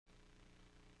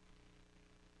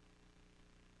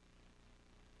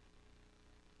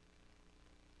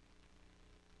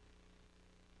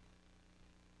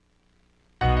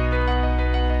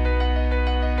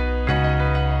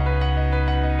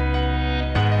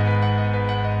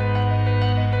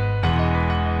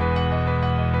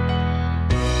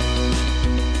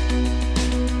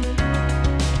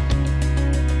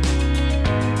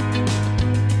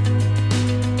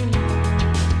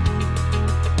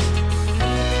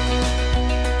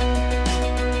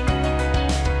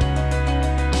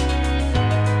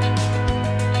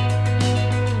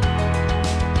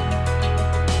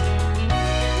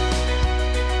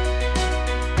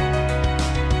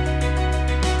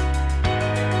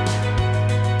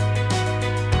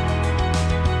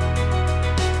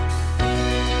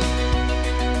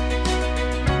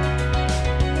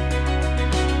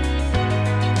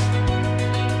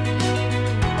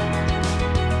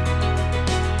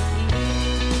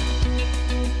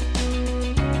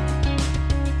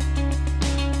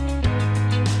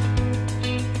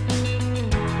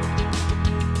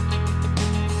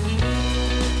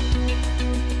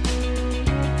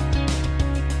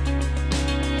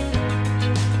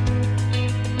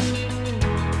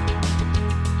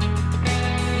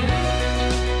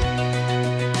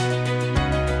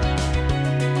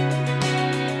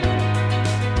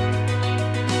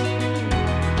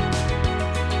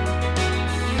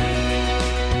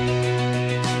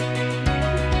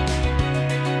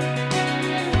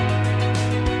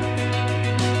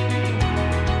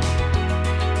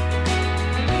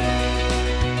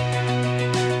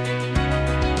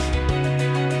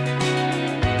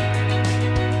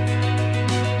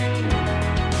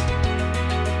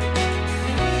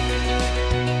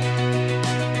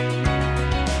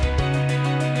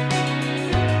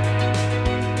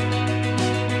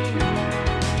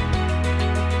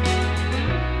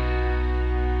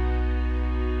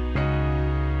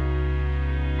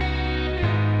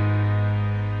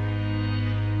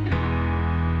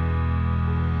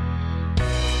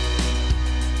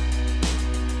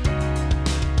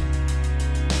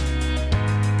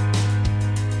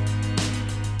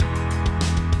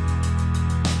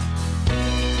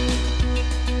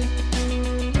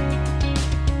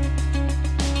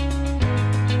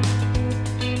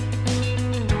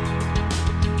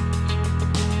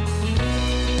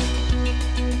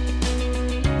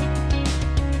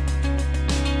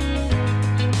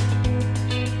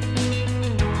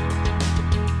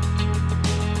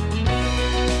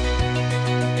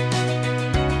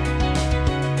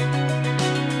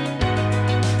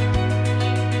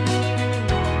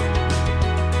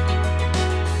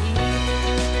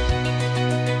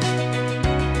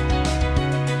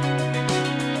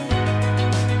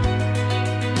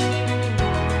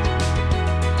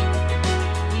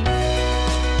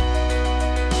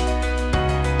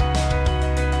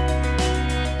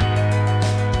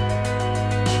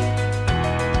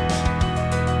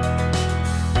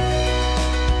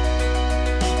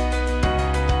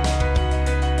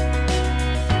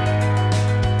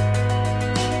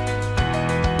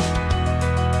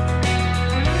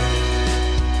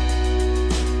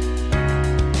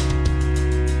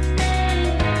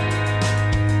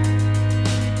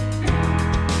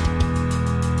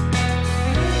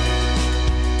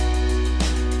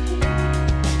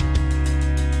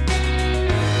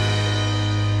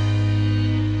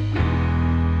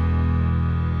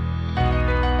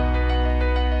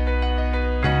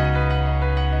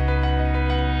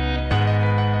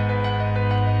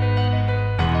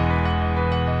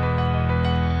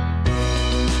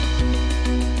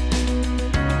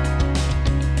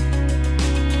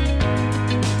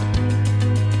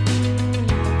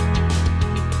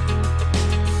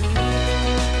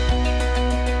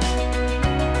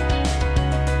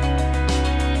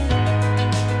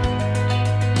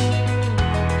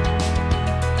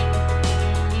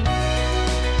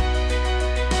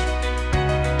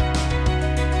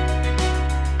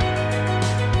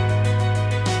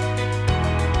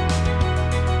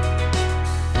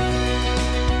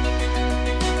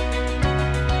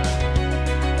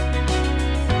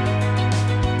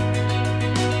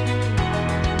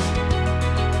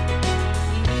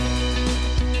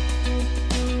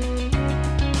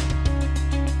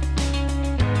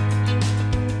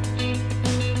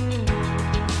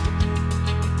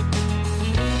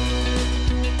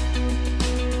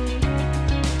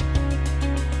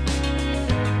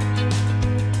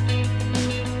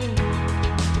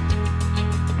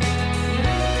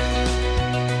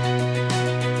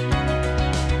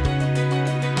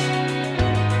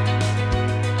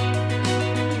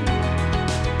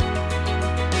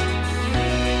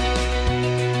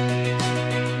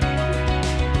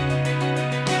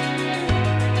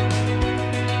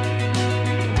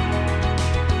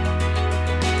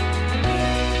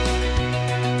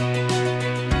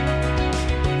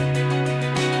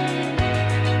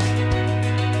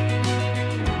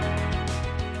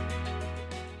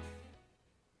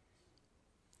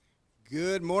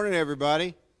Good morning,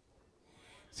 everybody.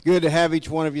 It's good to have each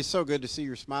one of you. So good to see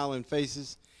your smiling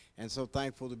faces, and so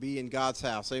thankful to be in God's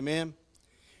house. Amen.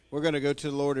 We're going to go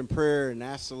to the Lord in prayer and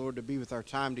ask the Lord to be with our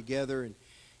time together. And,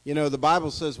 you know, the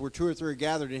Bible says where two or three are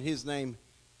gathered in His name,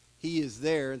 He is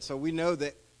there. And so we know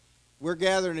that we're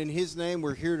gathered in His name.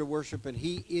 We're here to worship, and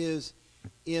He is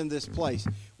in this place.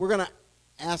 We're going to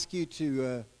ask you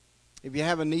to, if you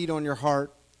have a need on your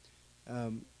heart,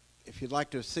 if you'd like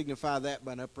to signify that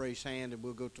by an upraised hand, and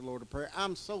we'll go to the Lord in prayer.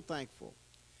 I'm so thankful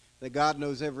that God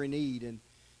knows every need,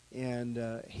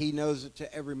 and He knows it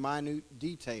to every minute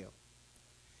detail.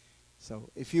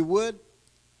 So if you would,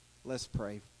 let's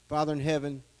pray. Father in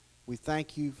heaven, we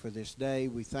thank you for this day.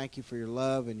 We thank you for your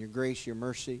love and your grace, your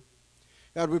mercy.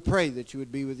 God, we pray that you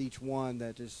would be with each one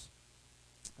that is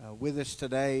with us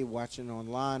today, watching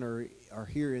online or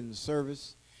here in the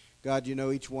service. God, you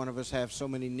know each one of us have so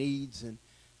many needs, and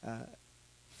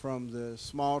from the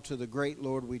small to the great,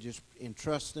 Lord, we just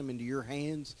entrust them into your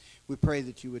hands. We pray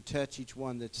that you would touch each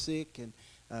one that's sick and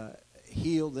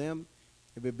heal them.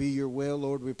 If it be your will,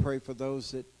 Lord, we pray for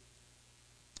those that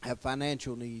have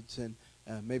financial needs and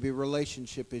maybe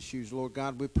relationship issues. Lord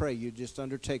God, we pray you just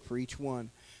undertake for each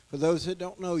one. For those that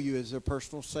don't know you as their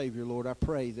personal Savior, Lord, I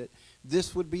pray that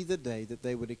this would be the day that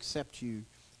they would accept you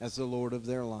as the Lord of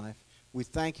their life. We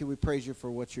thank you. We praise you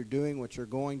for what you're doing, what you're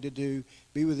going to do.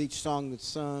 Be with each song that's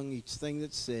sung, each thing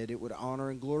that's said. It would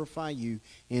honor and glorify you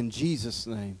in Jesus'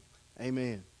 name.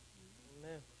 Amen.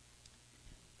 Amen.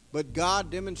 But God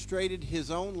demonstrated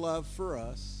his own love for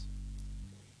us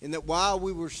in that while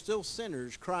we were still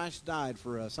sinners, Christ died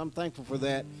for us. I'm thankful for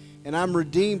that, and I'm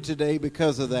redeemed today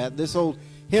because of that. This old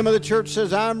hymn of the church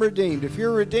says, I'm redeemed. If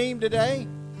you're redeemed today,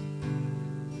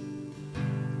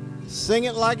 sing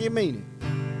it like you mean it.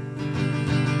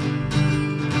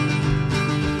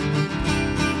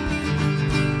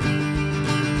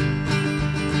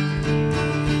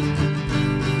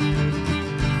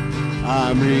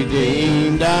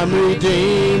 I'm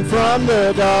redeemed from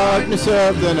the darkness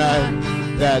of the night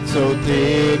that so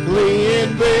thickly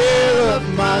enveloped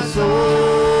my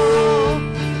soul.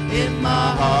 In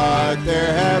my heart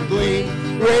there have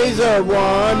gleamed rays of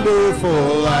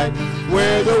wonderful light,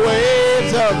 where the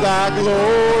waves of thy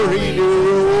glory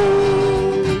do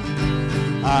roll.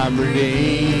 I'm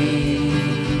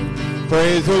redeemed,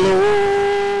 praise the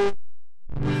Lord.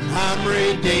 I'm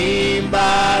redeemed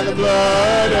by the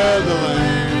blood of the Lamb.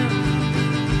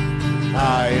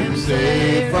 I am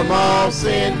saved from all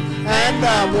sin, and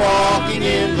I'm walking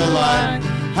in the light.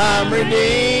 I'm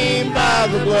redeemed by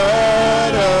the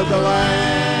blood of the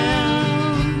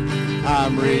Lamb.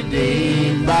 I'm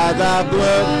redeemed by thy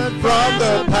blood from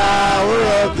the power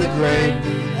of the grave,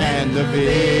 and the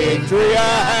victory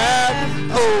I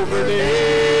have over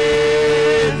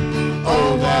death.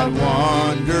 Oh, that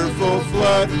wonderful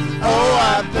flood, oh,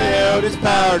 I felt its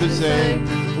power to save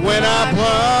when I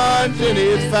plunged in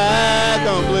its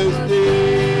fathomless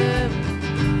depth.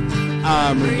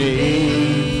 I'm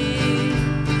redeemed,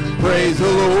 praise the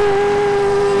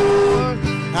Lord.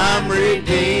 I'm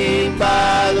redeemed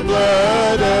by the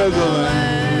blood of the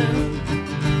Lamb.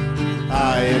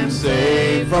 I am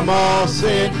saved from all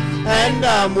sin, and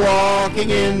I'm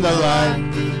walking in the light.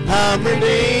 I'm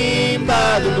redeemed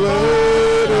by the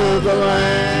blood of the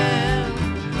Lamb.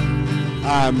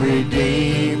 I'm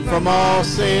redeemed from all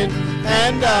sin,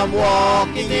 and I'm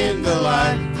walking in the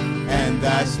light. And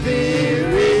thy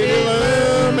Spirit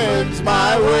illumines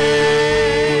my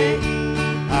way.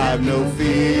 I've no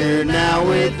fear now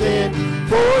within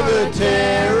for the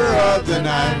terror of the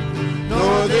night,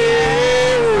 nor the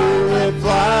arrow that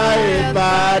flieth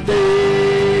by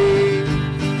day.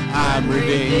 I'm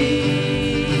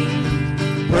redeemed,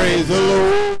 praise the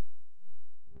Lord.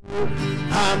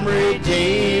 I'm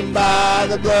redeemed by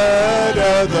the blood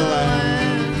of the Lamb.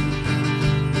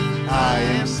 I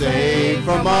am saved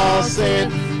from all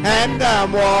sin, and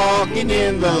I'm walking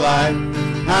in the light.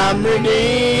 I'm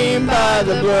redeemed by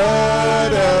the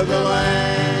blood of the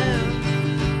Lamb.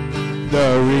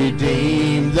 The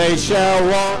redeemed, they shall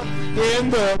walk in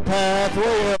the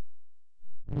pathway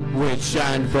which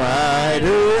shines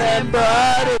brighter and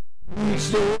brighter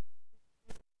each day.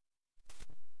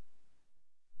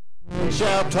 They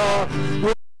shall talk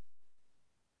with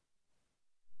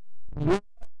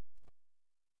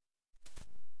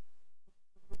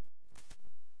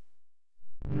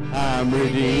I'm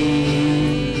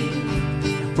redeemed,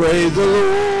 praise the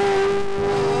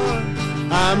Lord.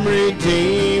 I'm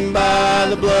redeemed by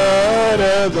the blood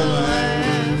of the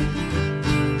Lamb.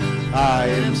 I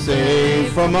am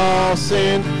saved from all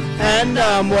sin, and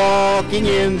I'm walking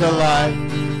in the light.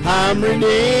 I'm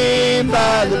redeemed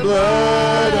by the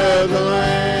blood of the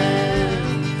Lamb.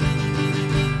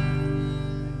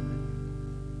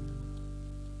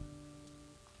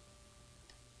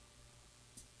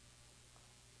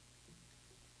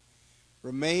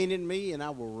 remain in me and I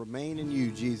will remain in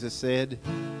you, Jesus said.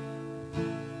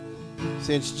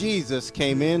 Since Jesus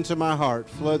came into my heart,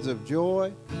 floods of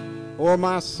joy o'er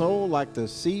my soul like the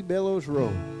sea billows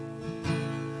roll.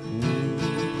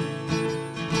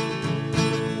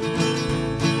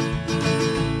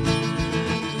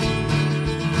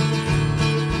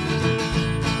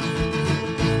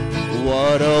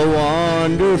 What a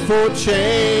wonderful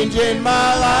change in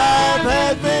my life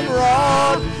has been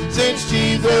wrought since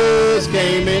Jesus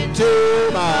came into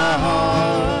my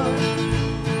heart.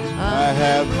 I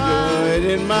have good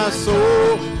in my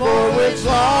soul for which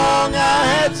long I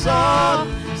had sought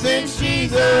since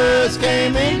Jesus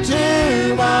came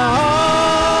into my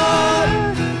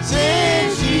heart.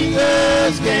 Since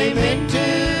Jesus came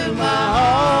into my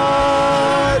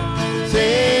heart.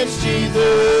 Since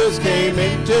Jesus came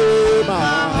into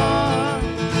my heart.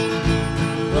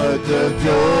 Floods of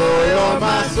joy on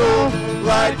my soul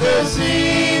like the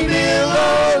sea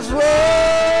billows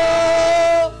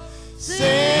roll.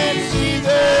 Since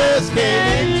Jesus came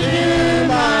into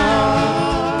my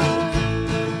heart,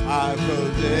 I'm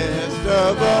possessed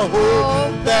of a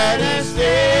hope that is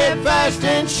steadfast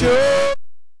and sure.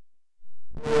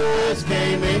 Jesus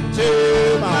came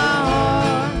into my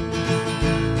heart,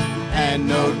 and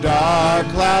no dark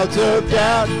clouds of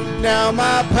doubt now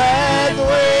my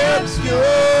pathway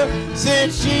obscure.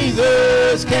 Since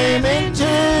Jesus came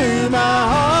into my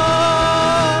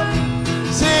heart.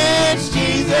 Since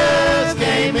Jesus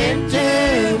came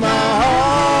into my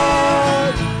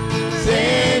heart.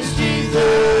 Since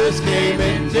Jesus came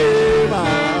into my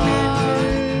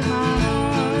heart.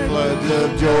 Floods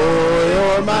of joy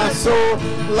o'er my soul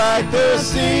like the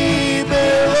sea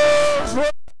billows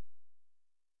roll.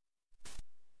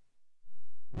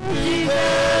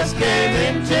 Jesus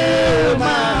came into my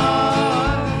heart.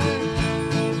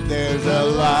 There's a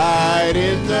light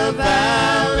in the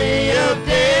valley of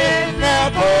death now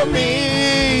for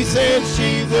me since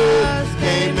Jesus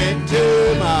came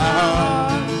into my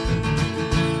heart.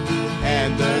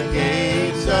 And the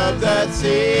gates of that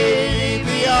city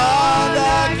beyond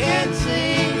I can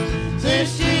see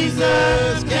since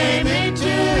Jesus came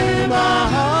into my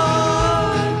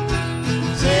heart.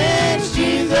 Since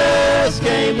Jesus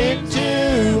came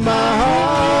into my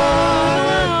heart.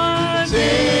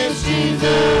 Since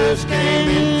Jesus came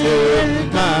into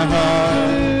my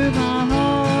heart.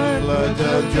 Floods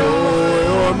of joy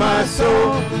o'er my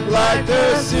soul like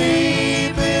the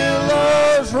sea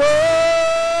billows roll.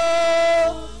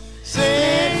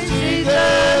 Since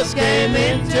Jesus came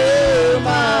into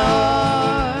my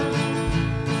heart,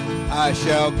 I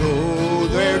shall go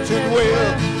there to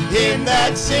dwell in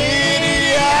that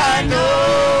city I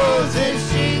know.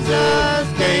 Since Jesus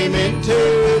came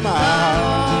into my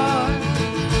heart,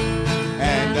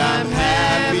 and I'm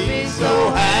happy, so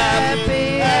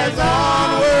happy as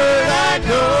onward I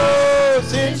go.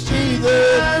 Since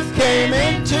Jesus came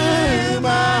into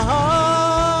my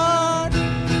heart.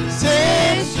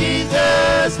 Since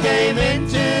Jesus came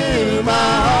into my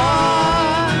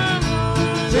heart.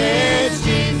 Since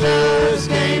Jesus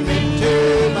came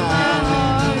into my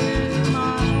heart.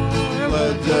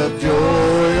 Floods of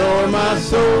joy o'er my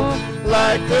soul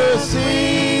like the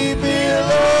sea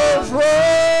billows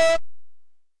roll.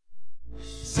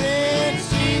 Since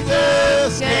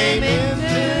Jesus came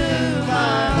into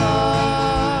my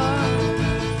heart.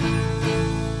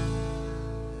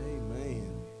 Amen.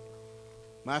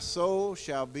 My soul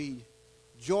shall be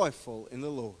joyful in the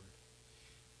Lord.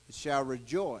 It shall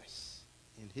rejoice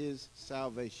in his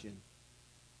salvation.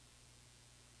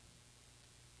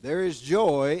 There is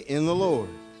joy in the Lord.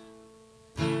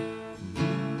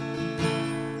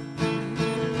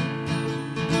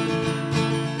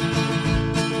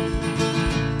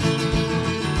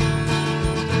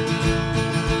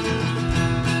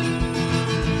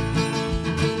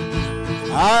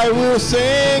 I will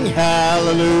sing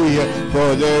hallelujah,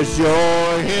 for there's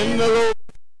joy in the Lord.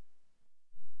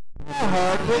 My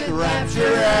heart with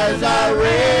rapture as I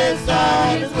rest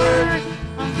on his word.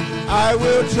 I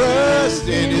will trust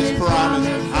in his promise.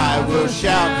 I will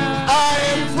shout, I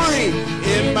am free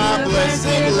in my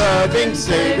blessed, loving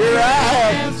Savior. I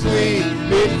have sweet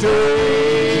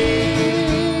victory.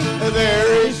 There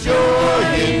is joy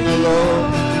in the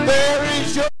Lord. There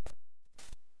is joy.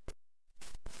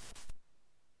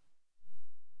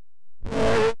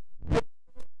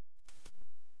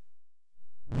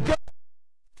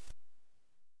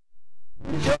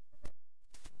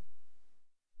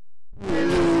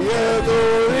 Hallelujah,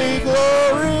 glory,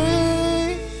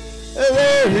 glory.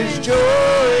 There is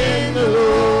joy in the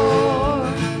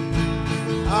Lord.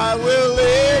 I will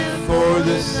live for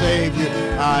the Savior.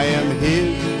 I am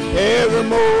his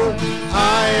evermore.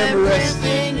 I am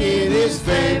resting His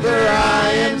favor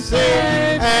I am safe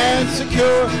and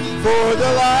secure, for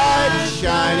the light is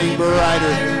shining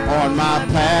brighter on my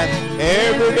path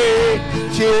every day.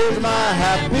 Cheers my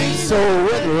happy soul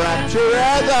with rapture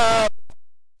as I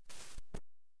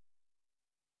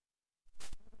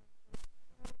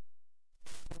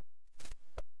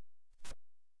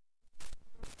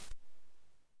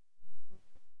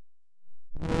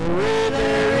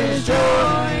there is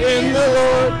joy in the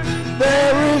Lord.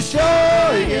 There is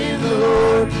joy in the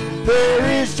Lord.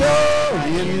 There is joy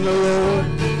in the Lord.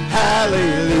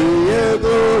 Hallelujah,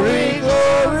 glory,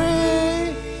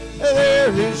 glory.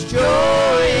 There is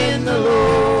joy in the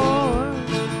Lord.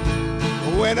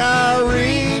 When I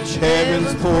reach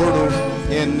heaven's portals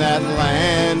in that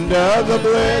land of the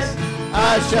blessed,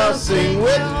 I shall sing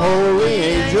with holy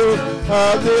angels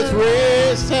of this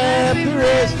rest, happy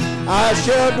rest. I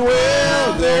shall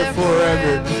dwell there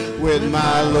forever with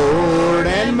my Lord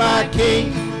and my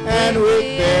King, and with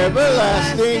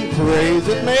everlasting praise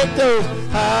that make those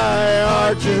high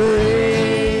arches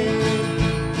ring.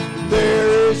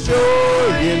 There is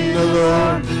joy in the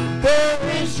Lord. There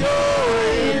is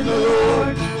joy in the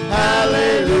Lord.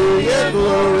 Hallelujah,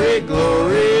 glory,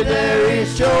 glory. There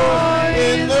is joy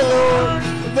in the Lord.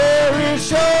 There is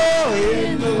joy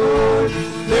in the Lord.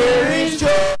 There is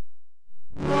joy.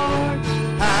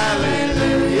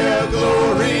 Hallelujah,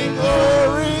 glory,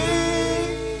 glory.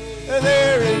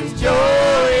 There is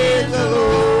joy in the Lord.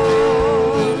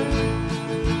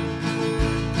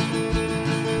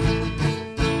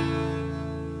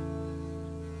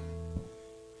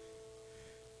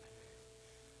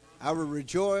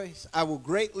 I will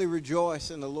greatly rejoice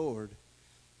in the Lord.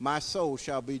 My soul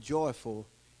shall be joyful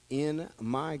in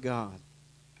my God.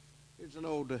 Here's an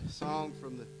old song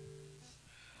from the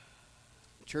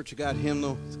Church of God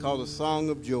hymnal. It's called A Song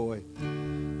of Joy.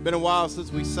 Been a while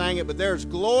since we sang it, but there's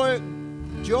joy,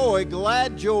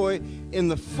 glad joy in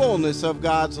the fullness of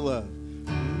God's love.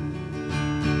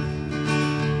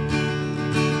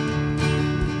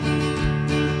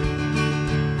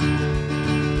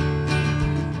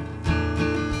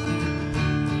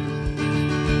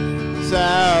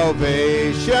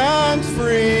 Salvation's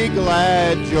free,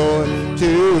 glad joy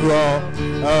to all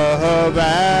of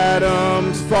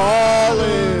Adam's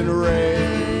fallen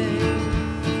race.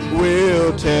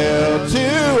 We'll tell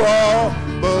to all,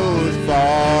 both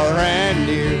far and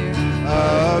near,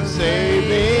 of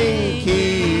saving,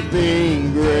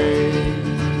 keeping grace.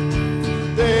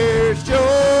 There's joy,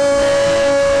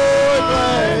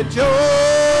 glad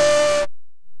joy,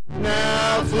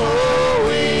 now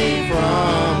flowing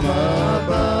from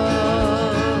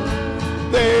above.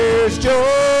 There's joy.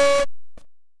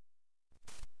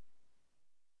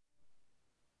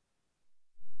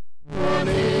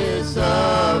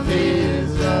 Of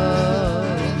his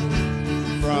love,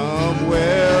 from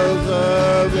wells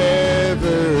of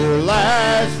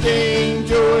everlasting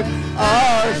joy,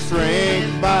 our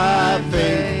strength by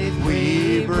faith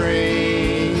we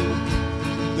bring.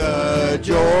 The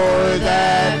joy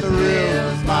that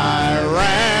thrills my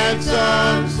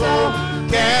ransomed soul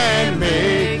can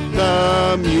make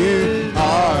the mute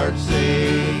heart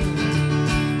sing.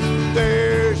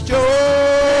 There's joy.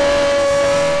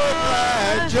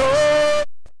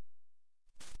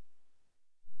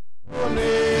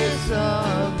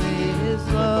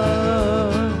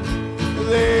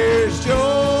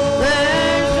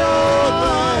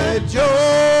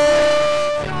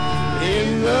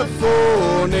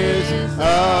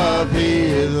 Of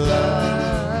his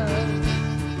love,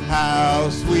 how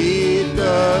sweet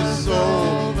the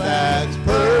soul that's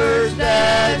purged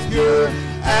as pure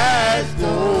as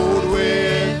gold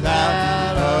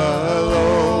without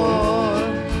alloy.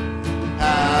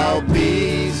 How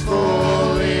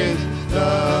peaceful is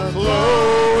the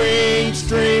flowing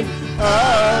stream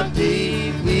of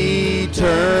deep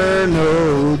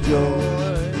eternal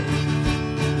joy.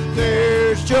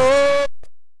 There's joy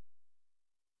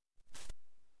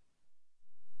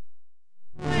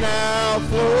now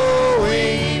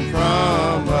flowing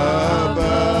from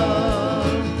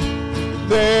above.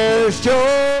 There's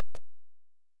joy.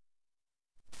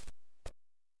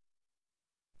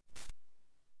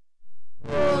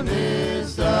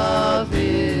 Fullness of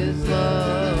his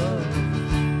love.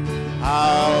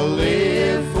 I'll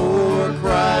live for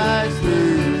Christ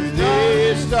through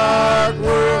this dark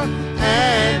world,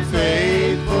 and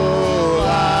faithful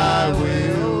I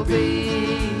will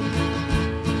be.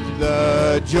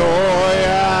 The joy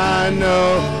I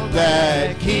know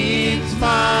that keeps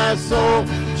my soul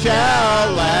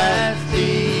shall last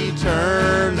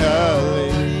eternally.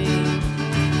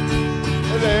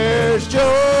 There's joy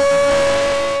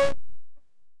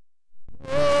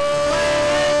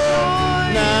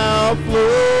now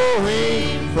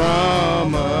flowing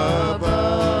from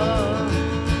above.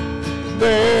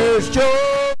 There's joy.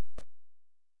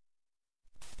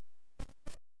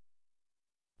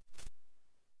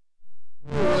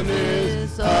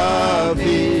 Of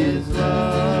his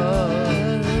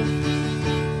love.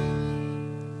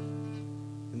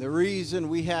 And the reason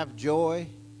we have joy,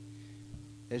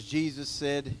 as Jesus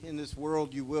said, in this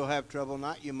world you will have trouble,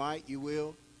 not you might, you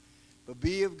will, but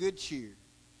be of good cheer,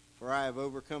 for I have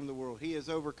overcome the world. He has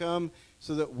overcome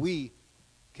so that we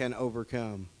can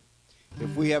overcome.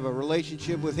 If we have a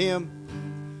relationship with him,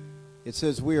 it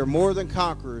says we are more than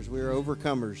conquerors, we are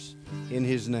overcomers in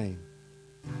his name.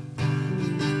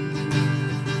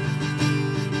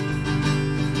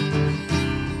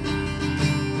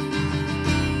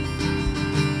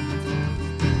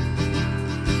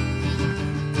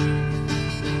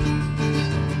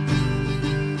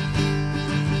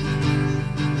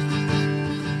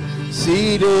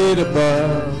 Seated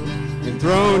above,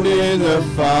 enthroned in the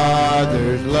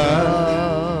Father's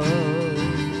love,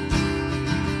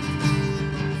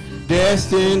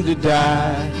 destined to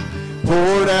die,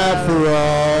 poured out for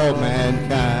all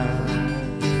mankind.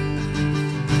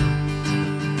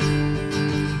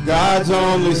 God's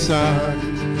only Son,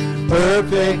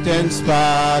 perfect and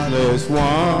spotless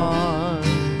one.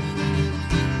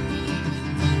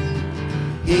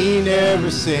 He never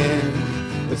sinned,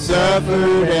 but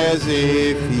suffered as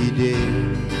if he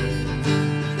did.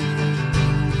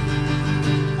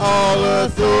 All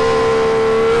authority,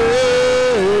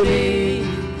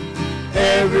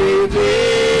 every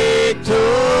victory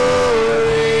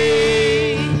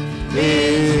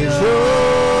is yours.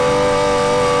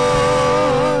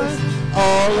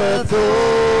 All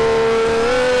authority,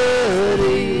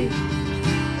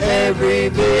 every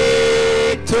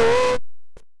victory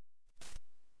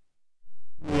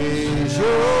is yours.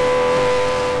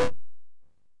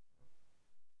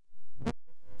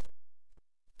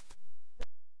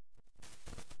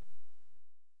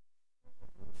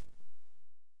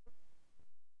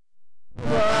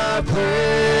 I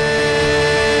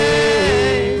praise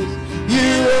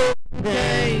you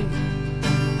again,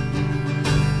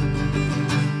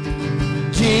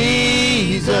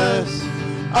 Jesus,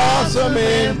 awesome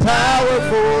in power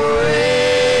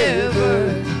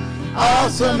forever.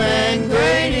 Awesome and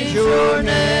great is your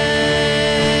name.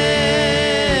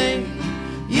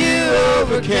 You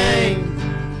overcame.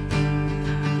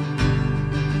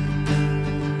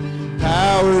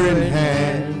 Power in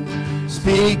hand,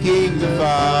 speaking the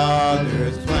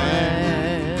Father's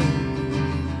plan.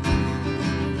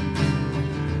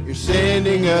 You're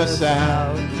sending us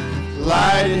out,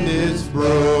 light in this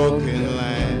broken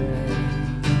land.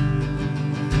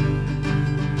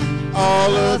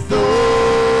 All authority,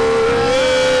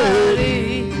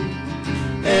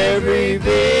 every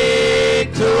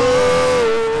victory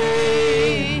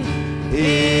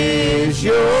is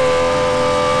yours.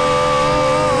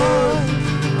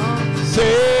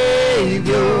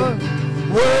 Savior,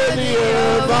 worthy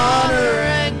of honor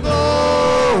and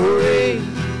glory,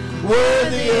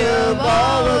 worthy of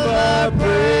all of our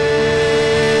praise.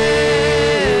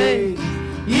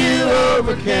 You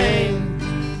overcame.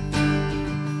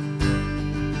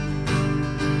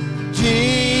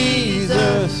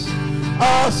 Jesus,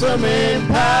 awesome in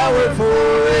power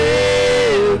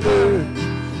forever.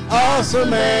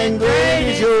 Awesome and great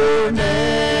is your name.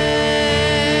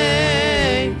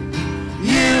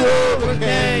 You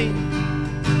overcame.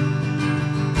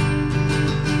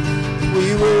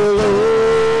 We will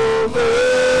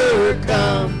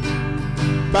overcome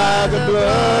by the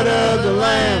blood of the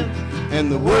Lamb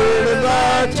and the word of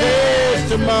our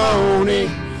testimony.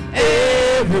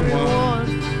 Everyone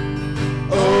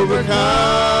overcome.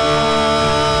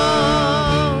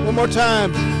 One more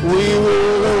time. We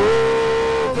will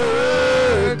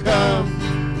overcome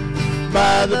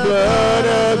by the blood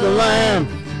of the Lamb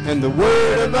and the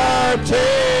word of our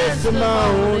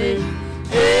testimony.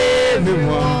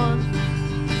 Everyone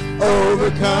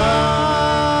overcome.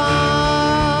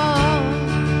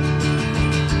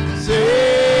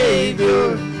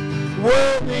 Savior,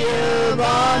 worthy of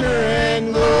honor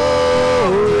and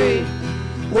glory,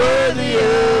 worthy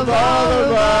of all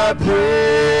of our praise.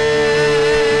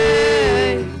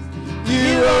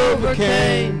 You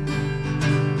overcame.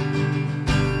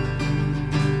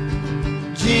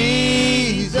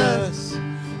 Jesus,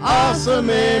 awesome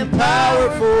in power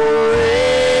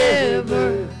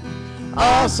forever.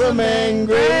 Awesome and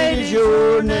great is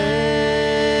your name.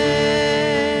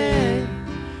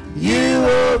 You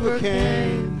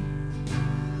overcame.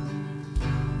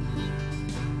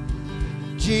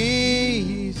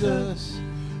 Jesus,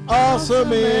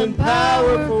 awesome in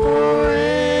power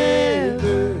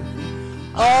forever.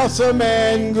 Awesome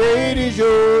and great is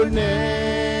your name.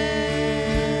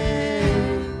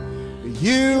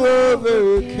 You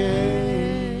overcame.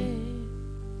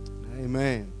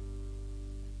 Amen.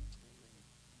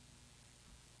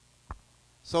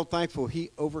 So thankful he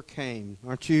overcame,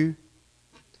 aren't you?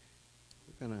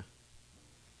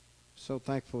 So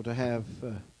thankful to have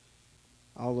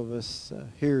all of us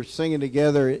here singing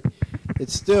together.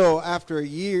 It's still after a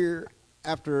year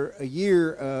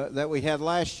that we had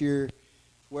last year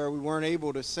where we weren't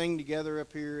able to sing together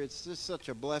up here. It's just such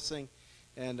a blessing,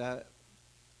 and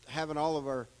having all of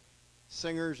our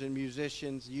singers and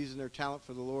musicians using their talent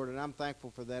for the Lord, and I'm thankful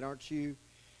for that, aren't you?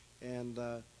 And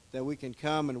that we can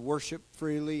come and worship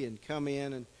freely and come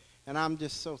in, and I'm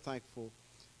just so thankful.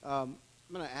 I'm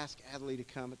going to ask Adley to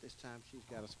come at this time. She's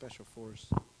got a special for us.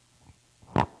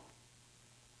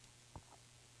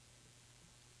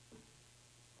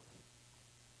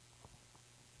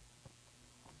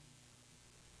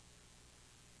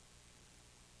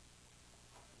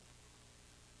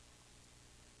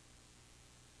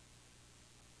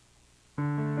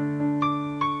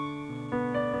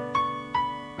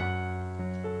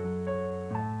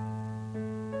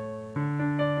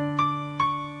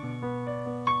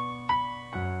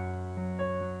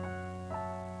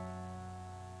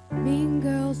 Mean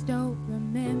girls don't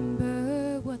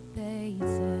remember what they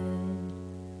said,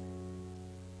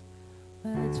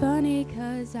 but it's funny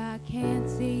 'cause I can't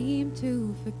seem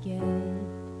to forget.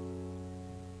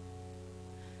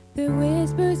 Their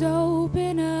whispers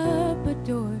open up a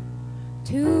door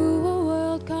to a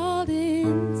world called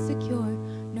insecure.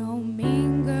 No,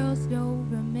 mean girls don't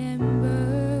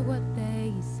remember what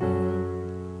they said.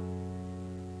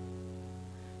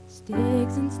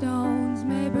 Sticks and stones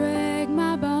may break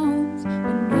my bones,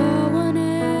 but no one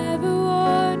ever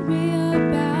warned me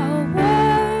about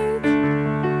words.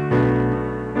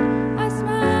 I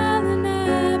smile and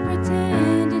I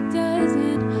pretend it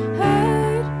doesn't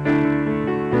hurt,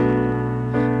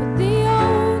 but the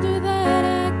older that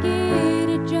I get,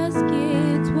 it just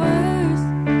gets worse.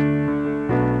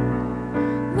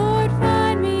 Lord,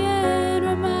 find me and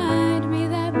remind me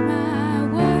that my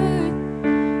worth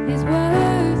is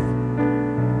worth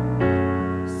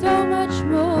so much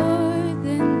more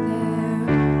than their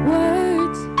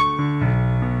words.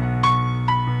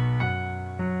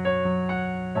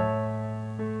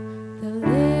 The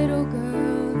little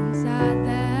girl inside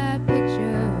that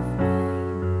picture frame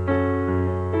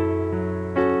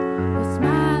was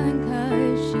smiling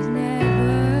 'cause she's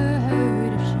never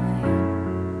heard of shame.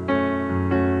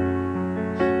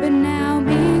 But now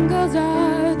mean girls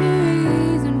are the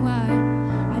reason why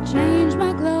I changed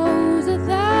my clothes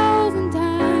 1,000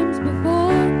 times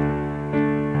before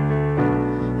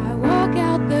I walk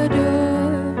out the door.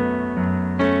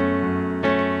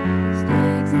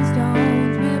 Sticks and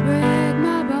stones may break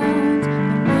my bones,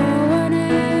 but no one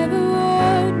ever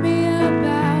warned me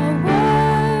about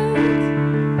words.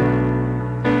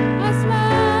 I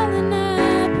smile and I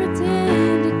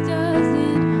pretend it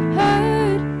doesn't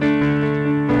hurt,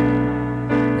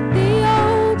 but the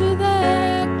older that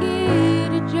I get,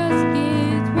 it just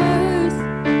gets worse.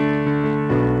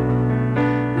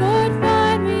 Lord,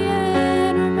 find me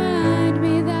and remind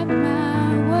me that my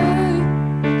worth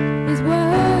is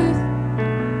worth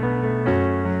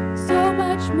so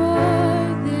much more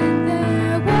than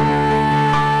their words.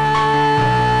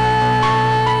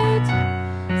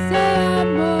 Say I'm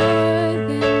more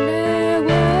than their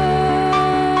words.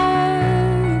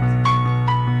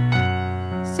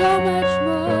 So much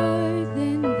more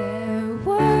than their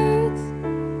words.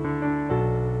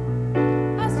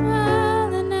 I smile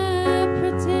and I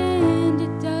pretend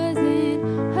it doesn't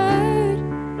hurt,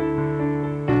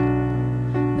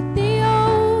 but the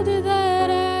older that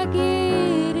I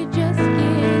get, it just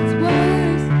gets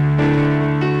worse.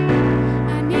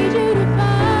 I need you to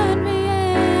find me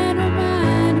and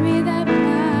remind me that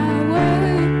my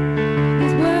worth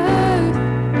is worth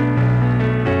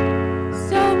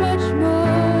so much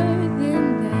more than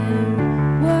their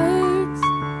words.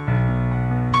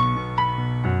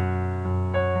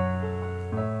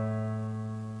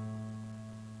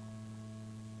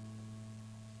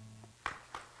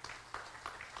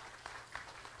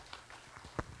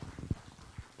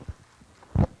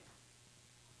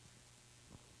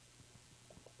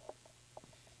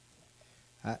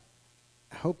 I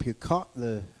hope you caught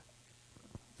the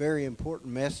very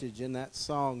important message in that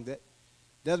song that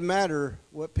doesn't matter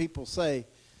what people say.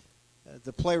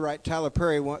 The playwright Tyler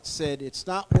Perry once said, "It's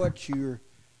not what you're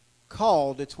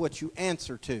called, it's what you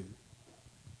answer to."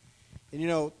 And you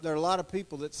know, there are a lot of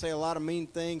people that say a lot of mean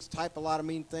things, type a lot of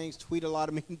mean things, tweet a lot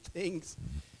of mean things.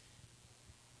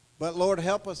 But Lord,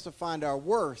 help us to find our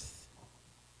worth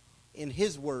in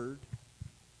His Word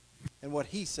and what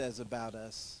He says about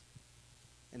us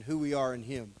and who we are in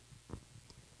Him.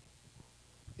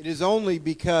 It is only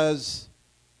because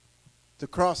the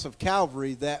cross of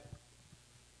Calvary that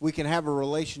we can have a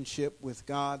relationship with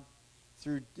God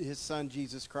through His Son,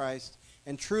 Jesus Christ,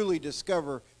 and truly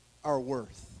discover our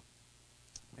worth.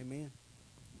 Amen.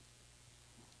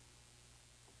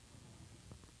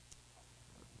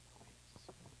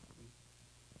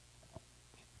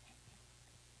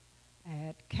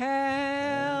 At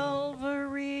Calvary,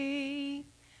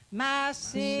 my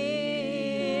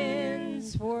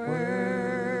sins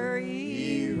were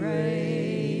erased.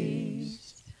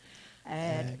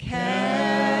 At Calvary,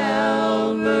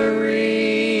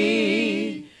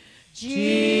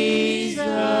 Jesus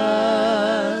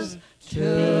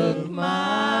took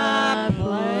my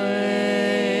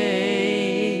place.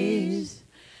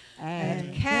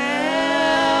 At Calvary,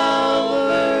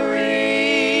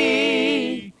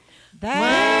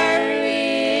 there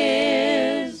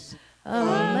is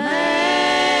amazing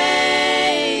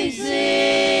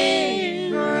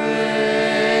grace.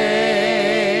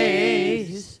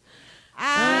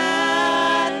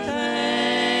 I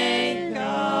thank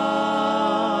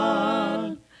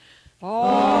God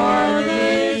for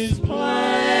this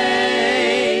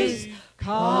place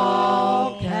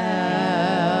called Calvary.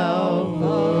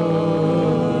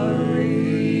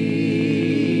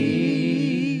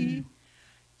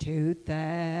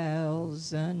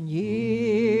 2,000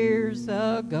 years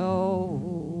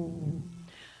ago,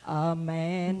 a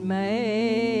man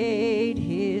made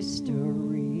history.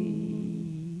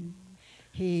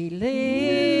 He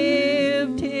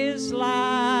lived his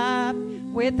life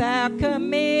without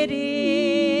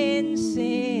committing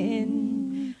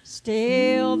sin.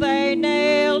 Still they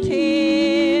nailed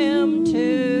him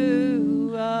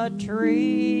to a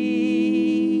tree.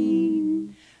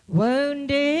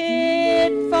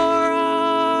 Wounded for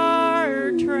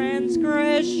our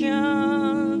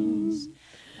transgressions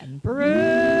and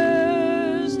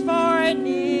bruised for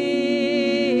iniquities.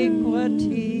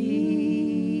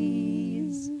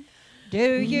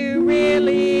 Do you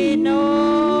really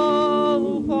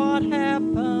know what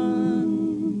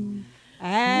happened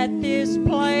at this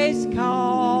place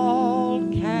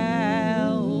called Calvary?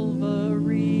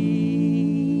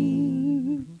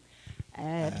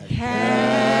 At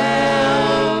Calvary,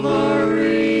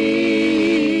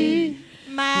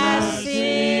 my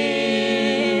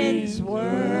sins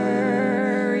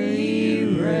were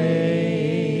erased.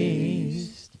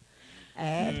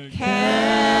 At Calvary,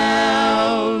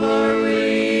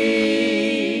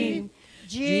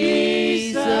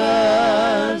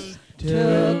 Jesus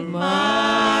took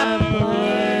my place.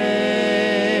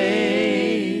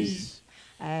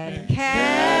 At Calvary,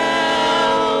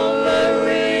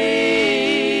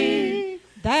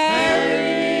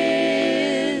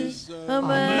 there is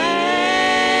amazing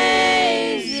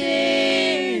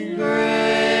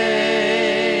grace.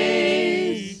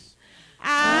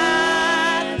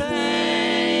 I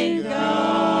thank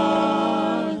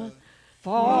God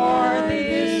for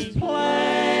this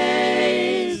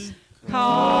place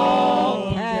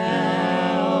called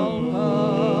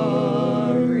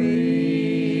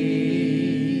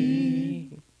Calvary.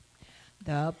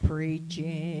 The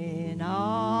preaching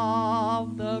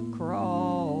of the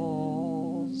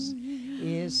cross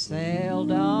is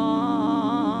seldom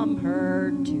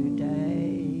heard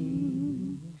today,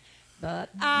 but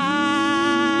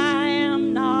I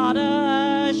am not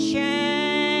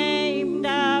ashamed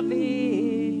of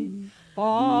it,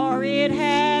 for it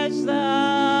has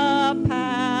the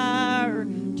power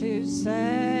to save.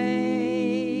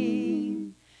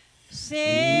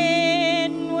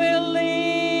 Sin will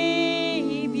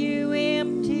leave you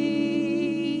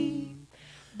empty,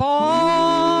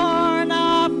 born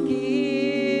of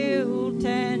guilt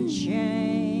and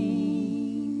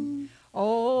shame.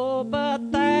 Oh,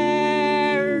 but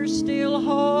there's still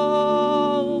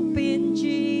hope in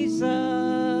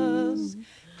Jesus,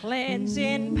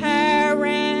 cleansing power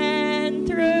and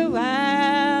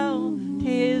throughout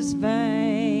His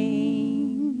veins.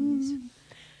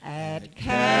 At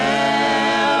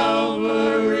Calvary,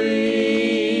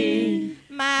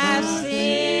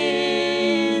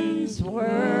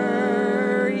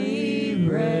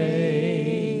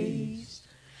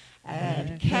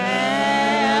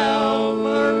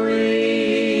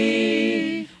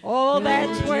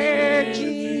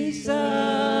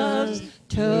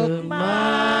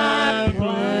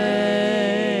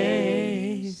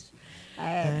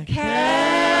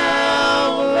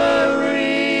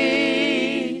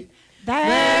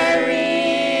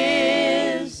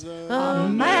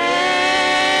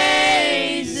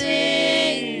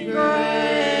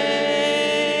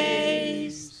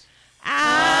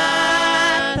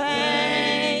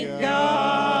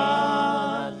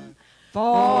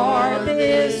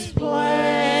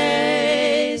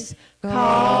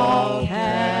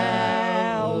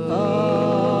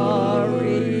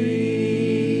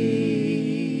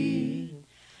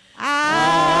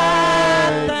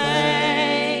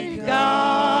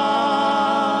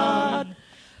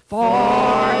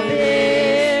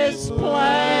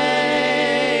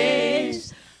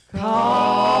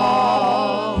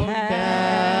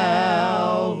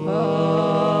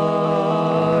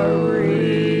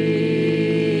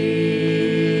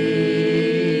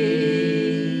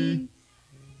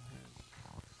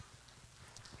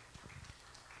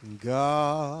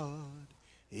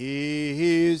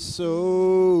 is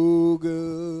so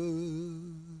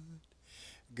good.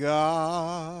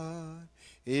 God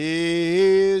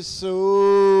is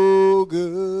so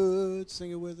good.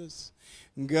 Sing it with us.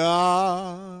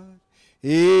 God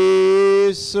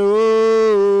is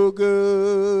so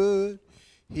good.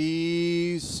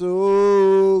 He's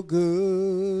so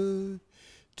good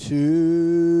to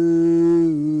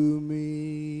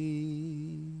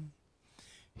me.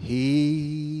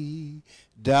 He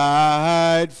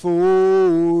died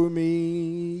for me.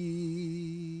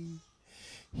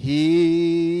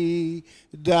 He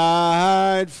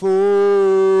died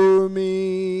for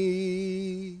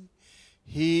me.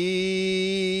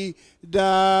 He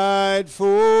died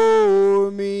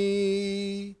for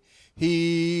me.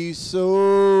 He's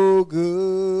so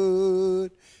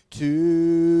good to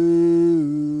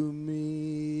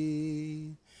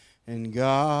me. And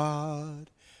God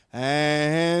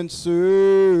answers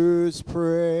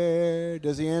prayer.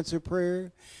 Does he answer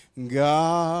prayer?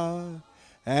 God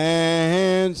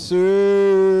answers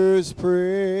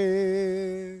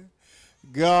prayer.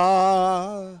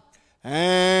 God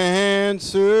answers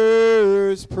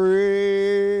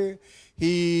prayer.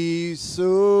 He's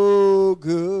so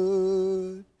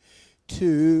good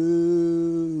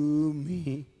to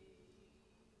me.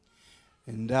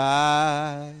 And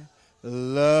I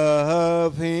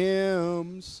love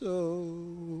him so.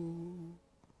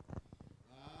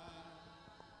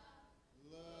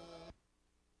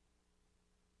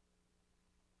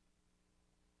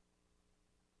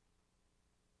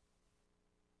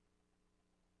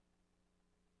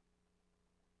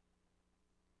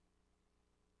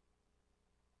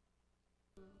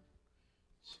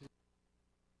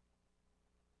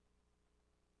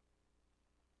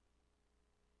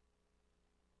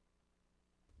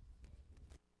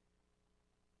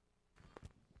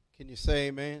 Can you say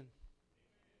amen?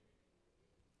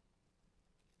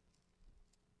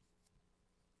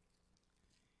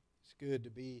 It's good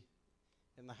to be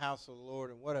in the house of the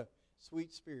Lord, and what a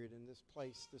sweet spirit in this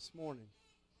place this morning.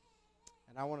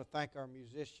 And I want to thank our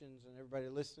musicians and everybody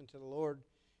listening to the Lord.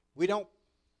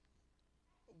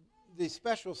 These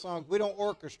special songs, we don't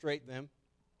orchestrate them.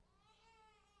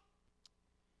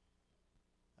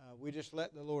 We just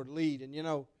let the Lord lead. And you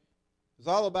know, it's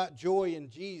all about joy in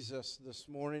Jesus this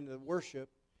morning, the worship.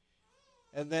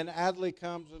 And then Adley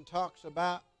comes and talks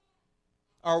about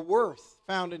our worth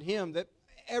found in Him. That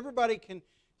everybody can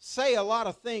say a lot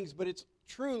of things, but it's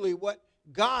truly what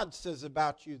God says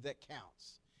about you that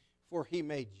counts, for He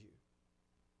made you.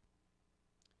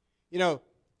 You know,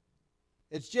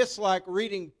 it's just like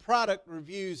reading product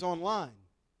reviews online.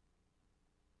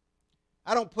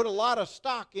 I don't put a lot of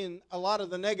stock in a lot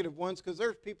of the negative ones, because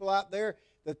there's people out there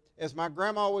that, as my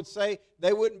grandma would say,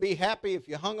 they wouldn't be happy if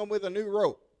you hung them with a new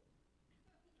rope.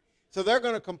 So they're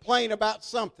going to complain about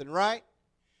something, right?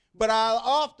 But I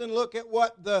often look at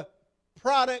what the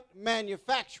product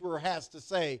manufacturer has to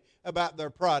say about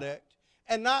their product.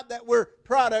 And not that we're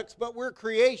products, but we're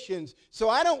creations. So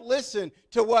I don't listen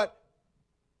to what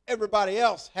everybody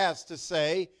else has to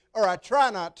say, or I try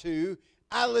not to.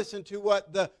 I listen to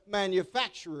what the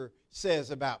manufacturer says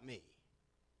about me.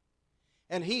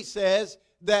 And he says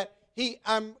that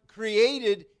I'm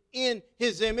created in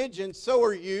His image, and so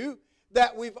are you,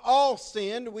 that we've all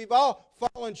sinned, we've all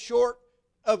fallen short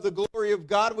of the glory of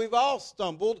God, we've all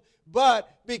stumbled, but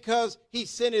because He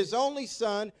sent His only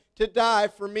Son to die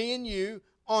for me and you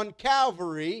on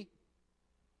Calvary,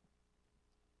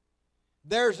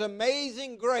 there's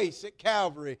amazing grace at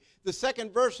Calvary. The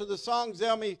second verse of the song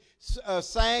Zelmi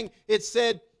sang, it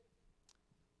said,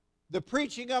 the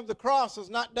preaching of the cross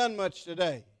has not done much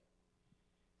today.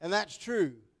 And that's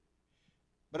true.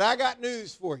 But I got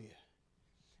news for you.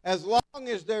 As long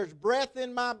as there's breath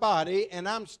in my body and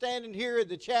I'm standing here at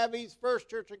the Chavies First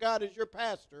Church of God as your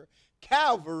pastor,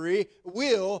 Calvary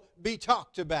will be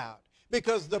talked about.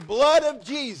 Because the blood of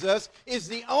Jesus is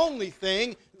the only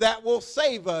thing that will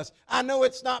save us. I know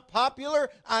it's not popular.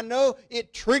 I know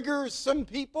it triggers some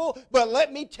people. But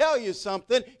let me tell you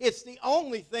something. It's the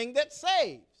only thing that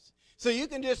saves. So you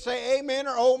can just say amen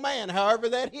or oh man, however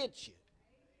that hits you.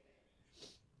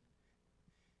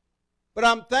 But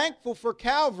I'm thankful for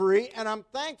Calvary, and I'm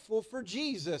thankful for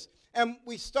Jesus. And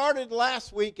we started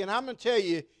last week, and I'm going to tell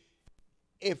you,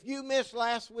 if you missed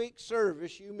last week's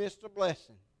service, you missed a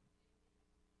blessing.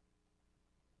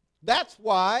 That's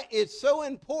why it's so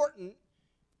important,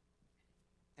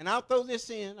 and I'll throw this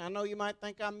in. I know you might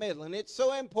think I'm meddling. It's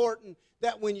so important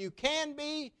that when you can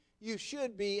be, you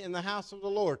should be in the house of the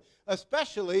Lord,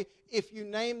 especially if you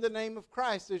name the name of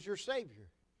Christ as your Savior.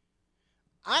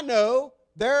 I know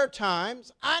there are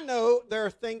times, I know there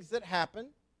are things that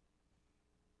happen.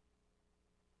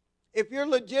 if you're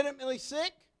legitimately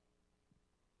sick,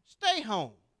 stay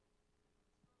home.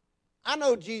 I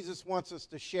know Jesus wants us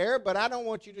to share, but I don't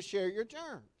want you to share your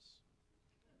germs.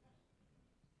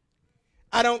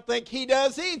 I don't think he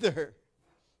does either.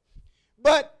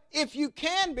 But if you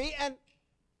can be, and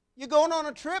you're going on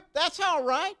a trip, that's all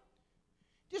right.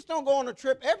 Just don't go on a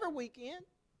trip every weekend.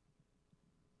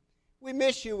 We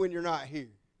miss you when you're not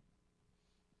here.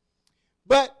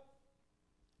 But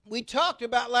we talked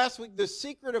about last week the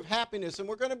secret of happiness, and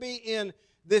we're going to be in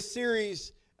this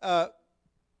series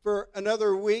for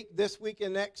another week, this week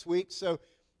and next week. So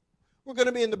we're going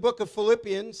to be in the book of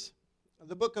Philippians,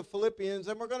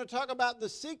 and we're going to talk about the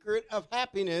secret of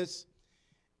happiness.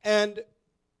 And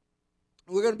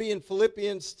we're going to be in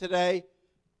Philippians today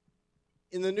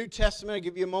in the New Testament. I'll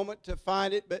give you a moment to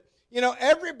find it. But, you know,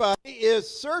 everybody is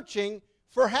searching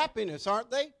for happiness,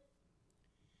 aren't they?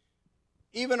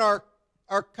 Even our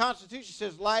Constitution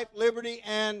says life, liberty,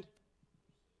 and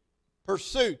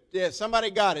pursuit. Yeah,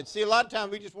 somebody got it. See, a lot of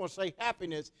times we just want to say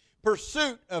happiness,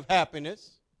 pursuit of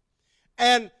happiness.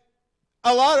 And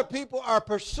a lot of people are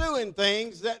pursuing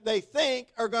things that they think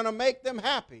are going to make them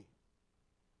happy.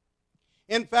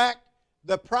 In fact,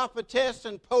 the prophetess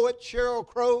and poet Sheryl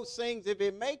Crow sings, if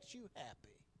it makes you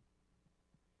happy.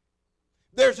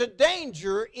 There's a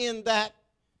danger in that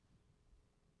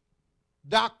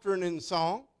doctrine and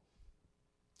song,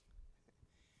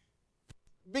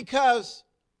 because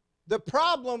the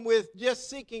problem with just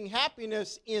seeking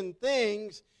happiness in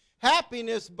things,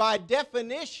 happiness by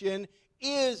definition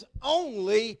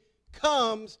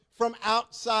comes from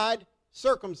outside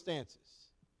circumstances.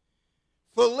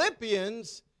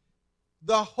 Philippians,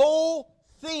 the whole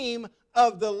theme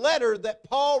of the letter that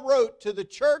Paul wrote to the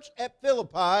church at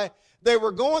Philippi, they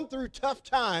were going through tough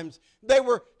times. They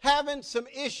were having some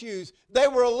issues. They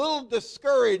were a little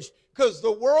discouraged because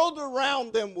the world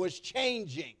around them was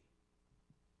changing.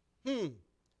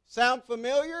 Sound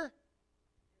familiar?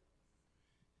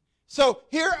 So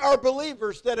here are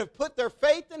believers that have put their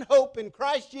faith and hope in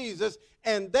Christ Jesus,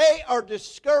 and they are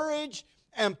discouraged,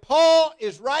 and Paul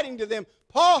is writing to them.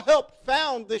 Paul helped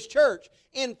found this church.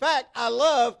 In fact, I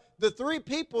love the three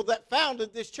people that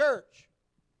founded this church.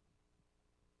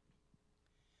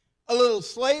 A little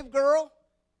slave girl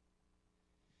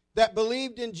that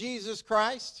believed in Jesus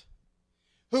Christ,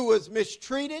 who was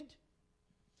mistreated,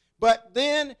 but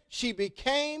then she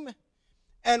became,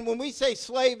 and when we say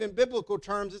slave in biblical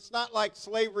terms, it's not like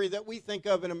slavery that we think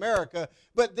of in America,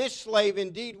 but this slave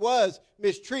indeed was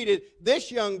mistreated.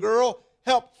 This young girl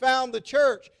helped found the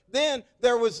church. Then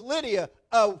there was Lydia,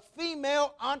 a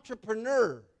female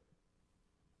entrepreneur.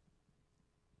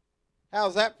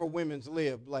 How's that for women's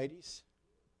lib, ladies?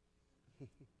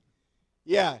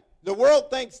 Yeah, the world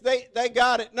thinks they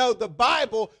got it. No, the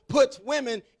Bible puts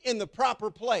women in the proper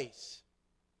place.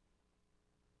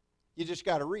 You just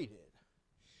got to read it.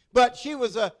 But she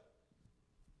was an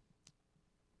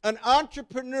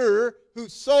entrepreneur who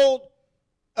sold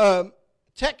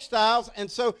textiles, and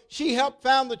so she helped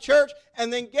found the church.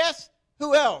 And then guess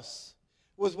who else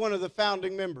was one of the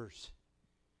founding members?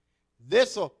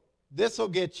 This'll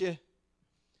get you.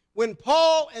 When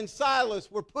Paul and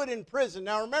Silas were put in prison,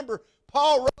 now remember,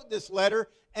 Paul wrote this letter,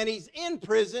 and he's in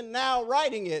prison now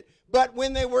writing it. But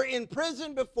when they were in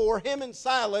prison before, him and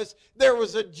Silas, there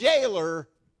was a jailer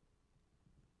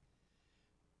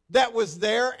that was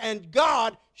there, and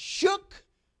God shook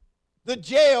the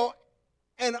jail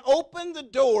and opened the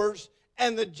doors,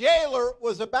 and the jailer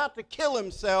was about to kill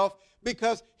himself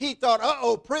because he thought,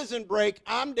 uh-oh, prison break,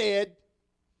 I'm dead.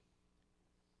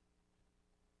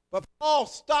 But Paul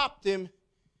stopped him.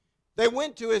 They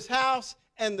went to his house,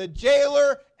 and the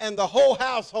jailer and the whole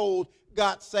household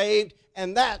got saved,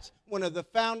 and that's one of the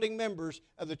founding members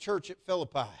of the church at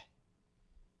Philippi.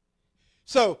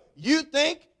 So you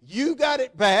think you got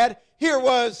it bad? Here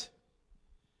was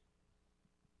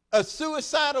a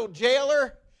suicidal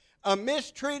jailer, a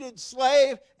mistreated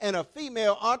slave, and a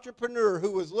female entrepreneur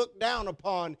who was looked down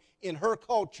upon in her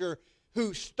culture,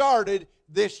 who started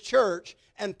this church.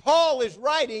 And Paul is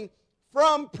writing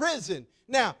from prison.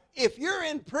 Now, if you're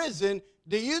in prison,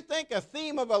 do you think a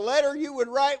theme of a letter you would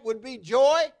write would be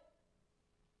joy?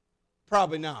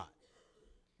 Probably not.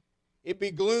 It'd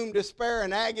be gloom, despair,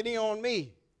 and agony on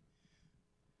me.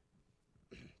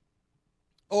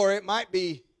 Or it might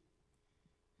be,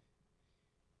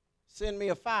 send me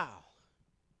a file.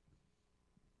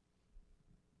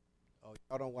 Oh,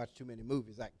 y'all don't watch too many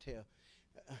movies, I can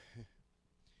tell.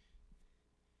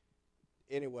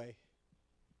 Anyway,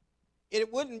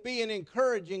 it wouldn't be an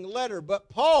encouraging letter, but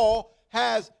Paul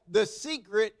has the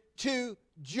secret to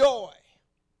joy.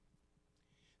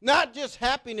 Not just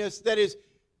happiness that is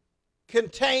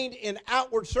contained in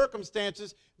outward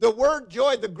circumstances. The word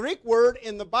joy, the Greek word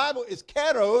in the Bible is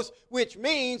kairos, which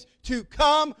means to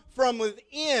come from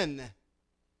within.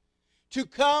 To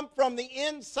come from the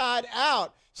inside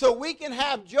out. So we can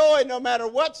have joy no matter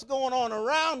what's going on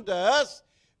around us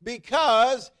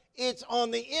because it's on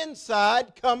the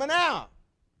inside coming out.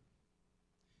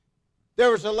 There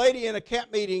was a lady in a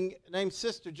camp meeting named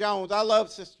Sister Jones. I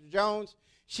love Sister Jones.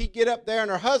 She'd get up there,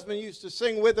 and her husband used to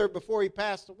sing with her before he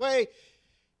passed away,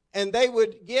 and they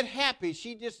would get happy.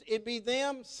 It'd be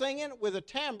them singing with a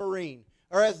tambourine,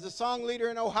 or as the song leader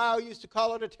in Ohio used to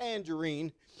call it, a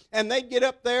tangerine. And they'd get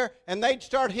up there, and they'd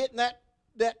start hitting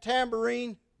that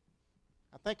tambourine.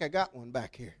 I think I got one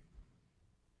back here.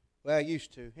 Well, I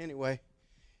used to. Anyway,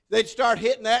 they'd start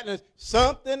hitting that, and it's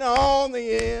something on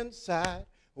the inside,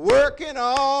 working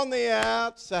on the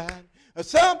outside.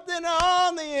 Something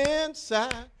on the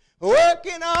inside,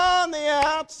 working on the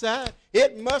outside.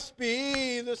 It must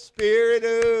be the Spirit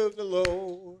of the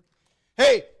Lord.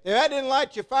 Hey, if that didn't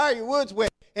light your fire, your wood's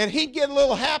wet. And he'd get a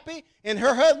little happy, and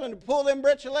her husband would pull them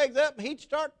britches legs up, and he'd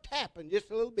start tapping just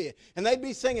a little bit. And they'd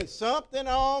be singing something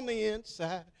on the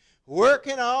inside,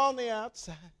 working on the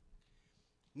outside.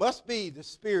 Must be the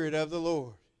Spirit of the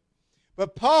Lord.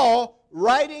 But Paul,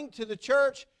 writing to the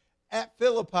church at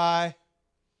Philippi,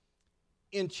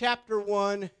 in chapter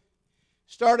 1,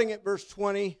 starting at verse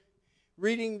 20,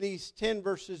 reading these 10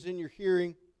 verses in your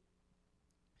hearing.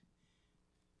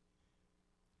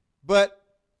 But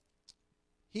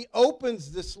he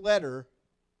opens this letter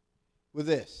with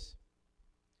this.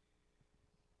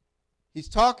 He's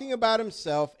talking about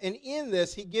himself, and in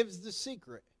this he gives the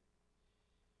secret.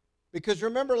 Because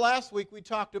remember last week we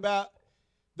talked about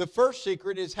the first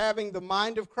secret is having the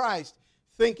mind of Christ,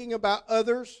 thinking about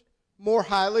others more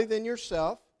highly than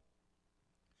yourself,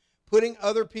 putting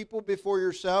other people before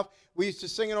yourself. We used to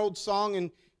sing an old song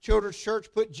in children's church,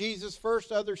 put Jesus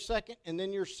first, others second, and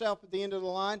then yourself at the end of the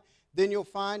line. Then you'll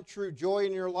find true joy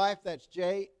in your life. That's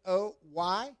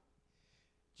J-O-Y.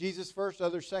 Jesus first,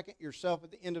 others second, yourself at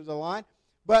the end of the line.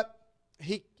 But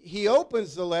he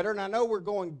opens the letter, and I know we're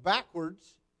going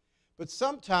backwards, but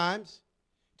sometimes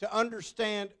to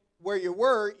understand where you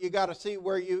were, you got to see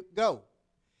where you go.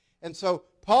 And so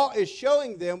Paul is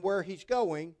showing them where he's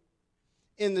going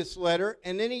in this letter,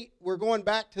 and then we're going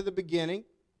back to the beginning,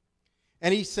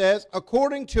 and he says,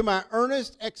 according to my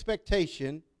earnest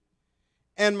expectation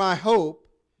and my hope,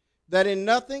 that in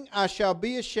nothing I shall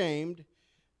be ashamed,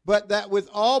 but that with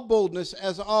all boldness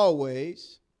as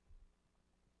always,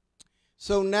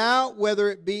 so now whether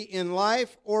it be in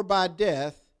life or by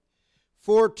death,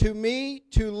 for to me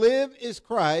to live is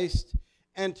Christ,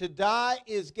 and to die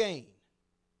is gain.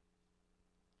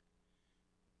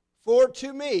 For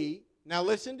to me, now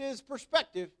listen to his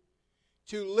perspective,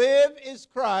 to live is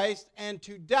Christ and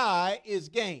to die is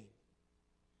gain.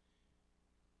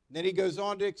 And then he goes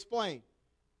on to explain,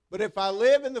 but if I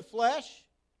live in the flesh,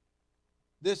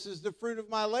 this is the fruit of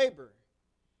my labor.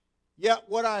 Yet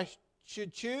what I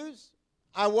should choose,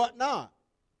 I wot not.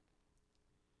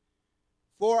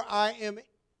 For I am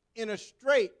in a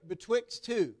strait betwixt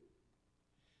two,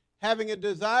 having a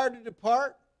desire to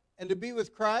depart and to be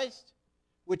with Christ,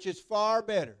 which is far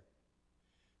better.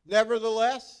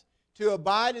 Nevertheless, to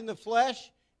abide in the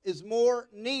flesh is more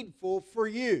needful for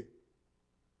you.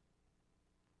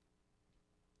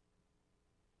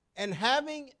 And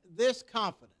having this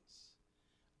confidence,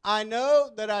 I know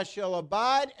that I shall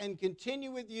abide and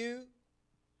continue with you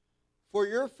for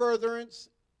your furtherance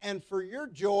and for your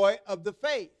joy of the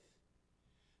faith,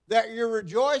 that your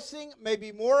rejoicing may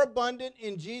be more abundant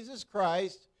in Jesus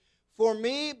Christ for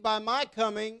me by my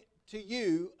coming to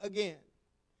you again.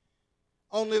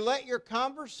 Only let your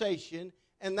conversation,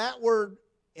 and that word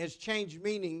has changed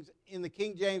meanings in the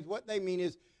King James. What they mean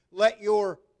is let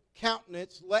your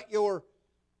countenance, let your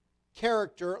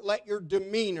character, let your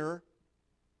demeanor,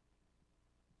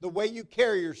 the way you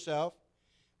carry yourself,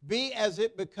 be as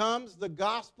it becomes the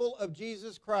gospel of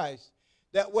Jesus Christ,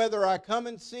 that whether I come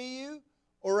and see you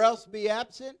or else be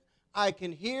absent, I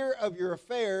can hear of your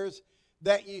affairs,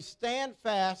 that you stand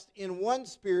fast in one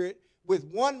spirit, with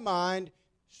one mind,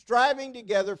 striving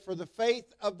together for the faith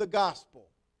of the gospel.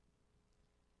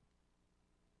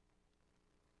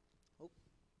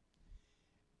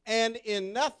 And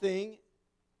in nothing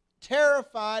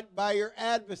terrified by your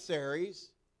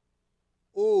adversaries.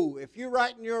 Oh, if you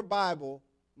write in your Bible,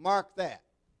 mark that.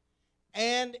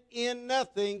 And in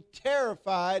nothing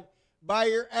terrified by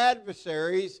your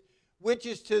adversaries, which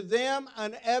is to them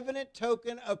an evident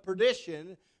token of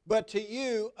perdition, but to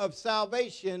you of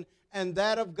salvation, and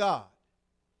that of God.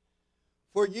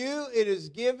 For you it is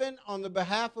given on the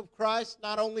behalf of Christ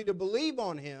not only to believe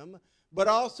on him, but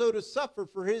also to suffer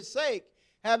for his sake,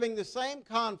 having the same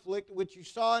conflict which you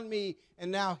saw in me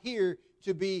and now hear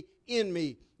to be in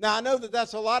me. Now, I know that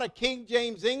that's a lot of King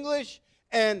James English,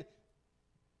 and,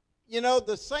 you know,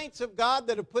 the saints of God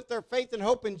that have put their faith and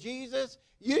hope in Jesus,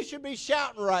 you should be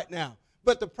shouting right now.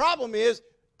 But the problem is,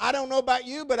 I don't know about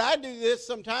you, but I do this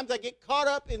sometimes. I get caught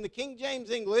up in the King James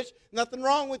English. Nothing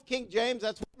wrong with King James.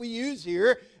 That's what we use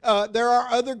here. There are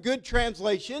other good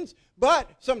translations, but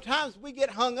sometimes we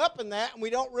get hung up in that and we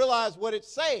don't realize what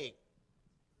it's saying.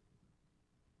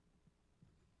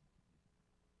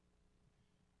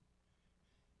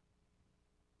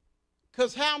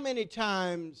 Because how many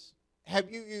times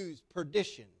have you used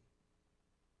perdition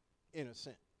in a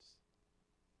sentence?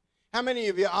 How many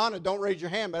of you, Anna, don't raise your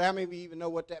hand, but how many of you even know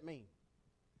what that means?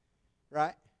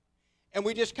 Right? And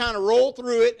we just kind of roll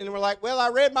through it, and we're like, well, I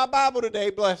read my Bible today,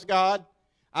 bless God.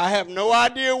 I have no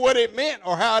idea what it meant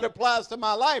or how it applies to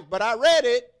my life, but I read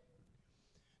it.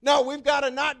 No, we've got to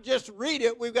not just read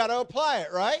it, we've got to apply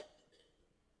it, right?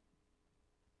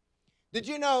 Did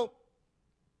you know,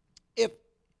 if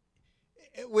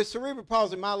with cerebral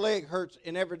palsy, my leg hurts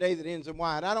in every day that ends in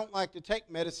Y. And I don't like to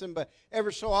take medicine, but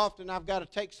every so often I've got to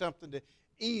take something to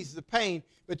ease the pain.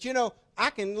 But you know, I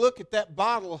can look at that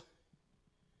bottle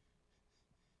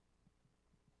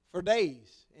for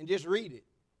days and just read it.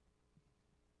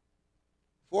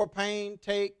 For pain,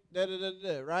 take,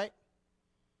 da-da-da-da, right?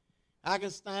 I can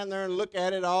stand there and look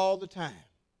at it all the time.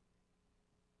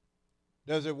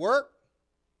 Does it work?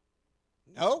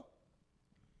 No.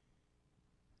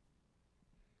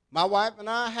 My wife and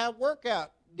I have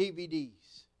workout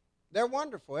DVDs. They're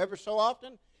wonderful. Every so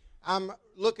often, I'm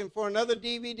looking for another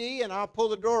DVD, and I'll pull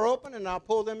the drawer open, and I'll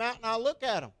pull them out, and I'll look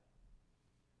at them.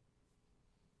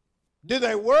 Do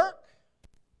they work?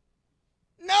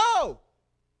 No.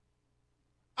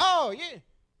 Oh, yeah.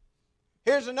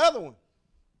 Here's another one.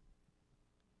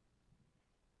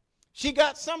 She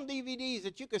got some DVDs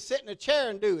that you could sit in a chair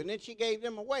and do, and then she gave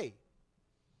them away.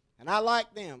 And I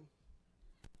like them.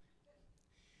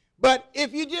 But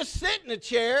if you just sit in a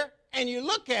chair and you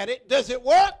look at it, does it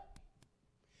work?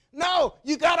 No,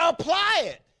 you got to apply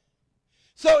it.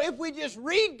 So if we just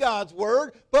read God's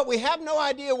word, but we have no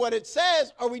idea what it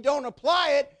says, or we don't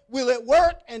apply it, will it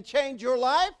work and change your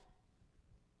life?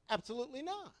 Absolutely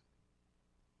not.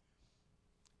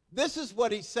 This is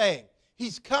what he's saying.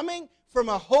 He's coming from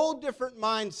a whole different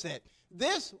mindset.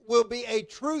 This will be a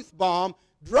truth bomb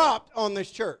dropped on this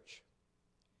church.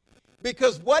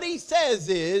 Because what he says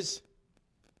is,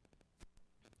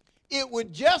 it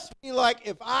would just be like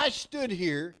if I stood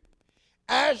here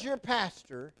as your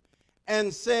pastor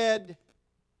and said,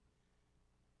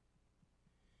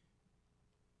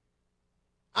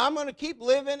 I'm going to keep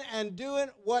living and doing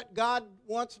what God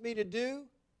wants me to do,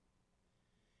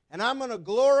 and I'm going to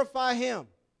glorify him.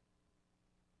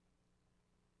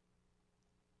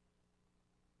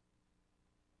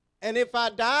 And if I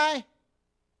die,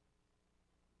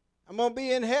 I'm going to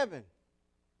be in heaven.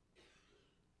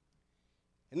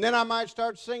 And then I might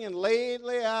start singing,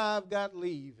 lately I've got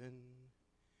leaving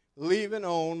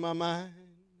on my mind.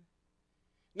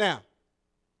 Now,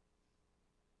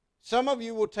 some of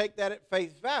you will take that at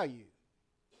face value.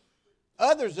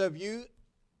 Others of you,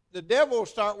 the devil will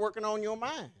start working on your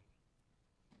mind.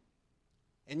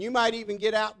 And you might even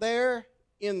get out there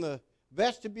in the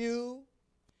vestibule.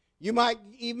 You might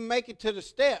even make it to the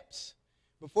steps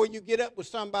before you get up with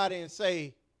somebody and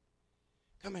say,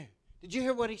 come here, did you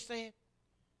hear what he said?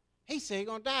 He said he's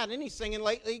going to die. Then he's singing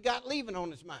lately he got leaving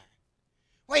on his mind.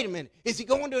 Wait a minute, is he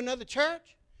going to another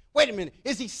church? Wait a minute,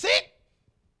 is he sick?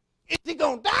 Is he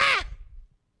going to die?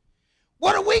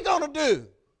 What are we going to do?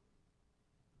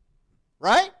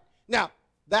 Right? Now,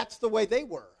 that's the way they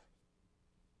were.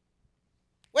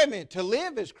 Wait a minute, to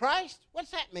live is Christ?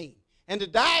 What's that mean? And to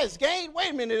die is gain?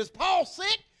 Wait a minute, is Paul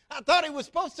sick? I thought he was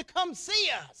supposed to come see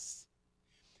us.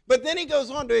 But then he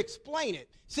goes on to explain it.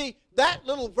 See, that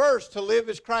little verse, to live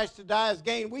is Christ, to die is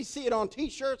gain, we see it on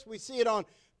T-shirts, we see it on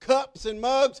cups and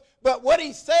mugs. But what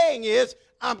he's saying is,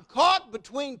 I'm caught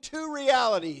between two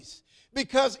realities.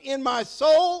 Because in my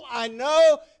soul, I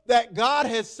know that God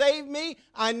has saved me.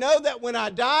 I know that when I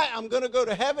die, I'm going to go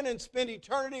to heaven and spend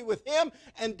eternity with him.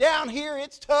 And down here,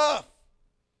 it's tough.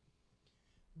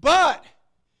 But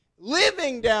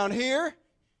living down here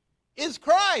is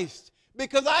Christ.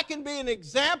 Because I can be an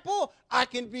example, I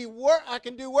can do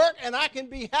work, and I can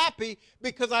be happy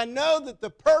because I know that the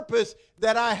purpose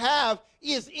that I have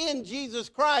is in Jesus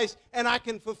Christ, and I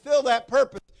can fulfill that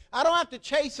purpose. I don't have to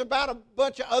chase about a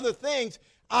bunch of other things.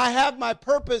 I have my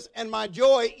purpose and my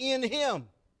joy in him.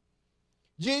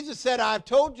 Jesus said, I've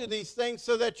told you these things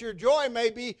so that your joy may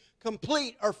be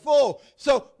complete or full.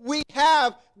 So we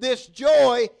have this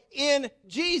joy in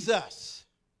Jesus.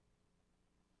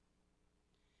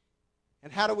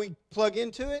 And how do we plug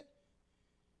into it?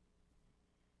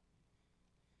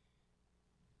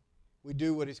 We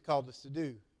do what He's called us to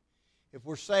do. If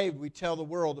we're saved, we tell the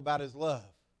world about His love.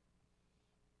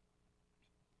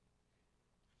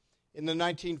 In the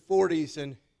 1940s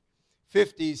and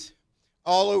 50s,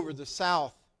 all over the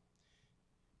South,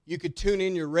 you could tune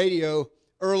in your radio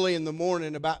early in the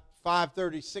morning, about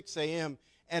 5:30, 6 a.m.,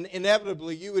 and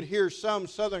inevitably you would hear some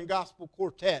Southern Gospel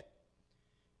Quartet,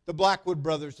 the Blackwood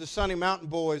Brothers, the Sunny Mountain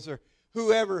Boys, or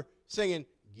whoever singing,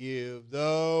 "Give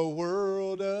the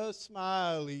world a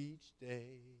smile each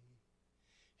day,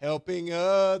 helping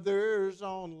others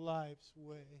on life's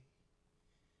way."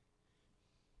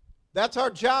 That's our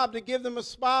job, to give them a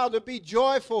smile, to be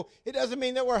joyful. It doesn't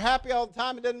mean that we're happy all the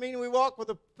time. It doesn't mean we walk with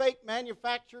a fake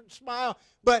manufactured smile.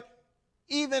 But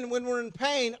even when we're in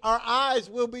pain, our eyes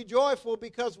will be joyful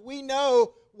because we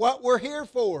know what we're here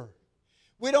for.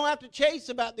 We don't have to chase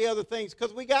about the other things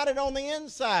because we got it on the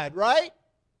inside, right?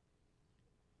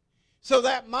 So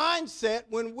that mindset,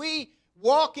 when we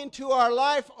walk into our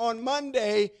life on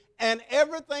Monday and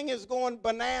everything is going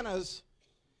bananas,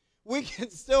 we can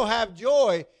still have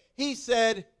joy. He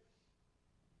said,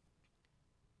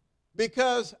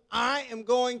 because I am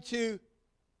going to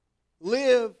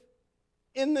live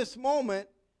in this moment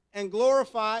and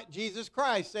glorify Jesus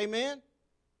Christ. Amen?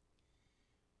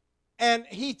 And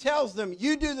He tells them,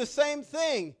 you do the same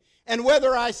thing. And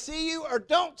whether I see you or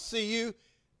don't see you,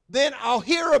 then I'll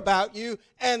hear about you,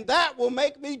 and that will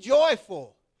make me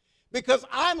joyful. Because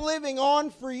I'm living on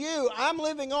for you. I'm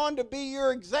living on to be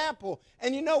your example.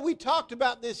 And you know, we talked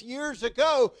about this years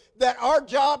ago, that our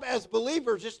job as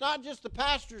believers, it's not just the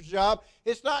pastor's job.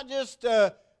 It's not just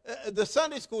the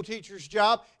Sunday school teacher's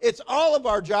job. It's all of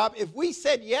our job. If we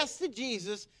said yes to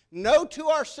Jesus, no to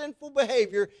our sinful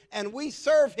behavior, and we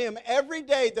serve Him every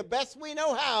day the best we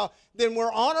know how, then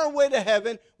we're on our way to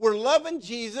heaven. We're loving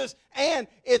Jesus, and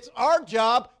it's our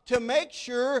job to make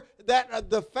sure that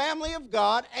the family of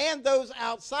God and those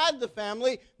outside the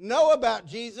family know about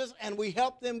Jesus, and we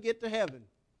help them get to heaven.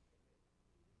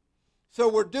 So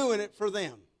we're doing it for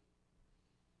them.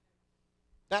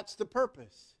 That's the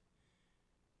purpose.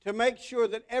 To make sure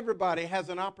that everybody has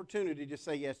an opportunity to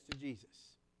say yes to Jesus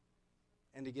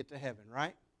and to get to heaven,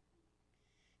 right?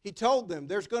 He told them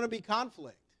there's going to be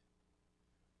conflict.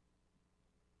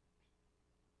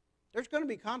 There's going to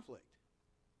be conflict.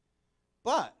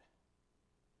 But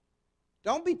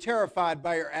don't be terrified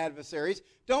by your adversaries.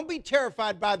 Don't be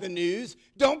terrified by the news.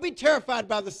 Don't be terrified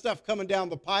by the stuff coming down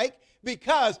the pike,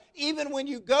 because even when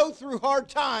you go through hard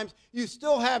times, you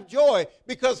still have joy.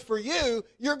 Because for you,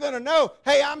 you're going to know,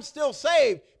 hey, I'm still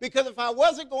saved. Because if I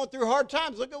wasn't going through hard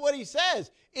times, look at what He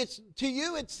says. To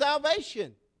you, it's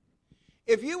salvation.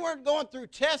 If you weren't going through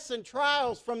tests and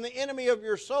trials from the enemy of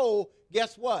your soul,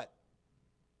 guess what?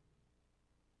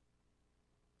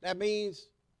 That means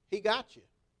He got you.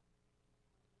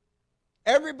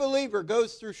 Every believer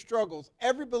goes through struggles.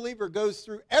 Everybody goes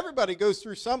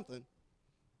through something.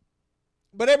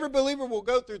 But every believer will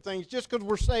go through things. Just because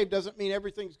we're saved doesn't mean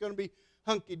everything's going to be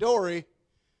hunky-dory.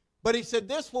 But He said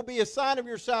this will be a sign of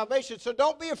your salvation. So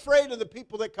don't be afraid of the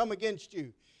people that come against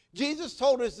you. Jesus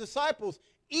told His disciples,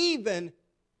 even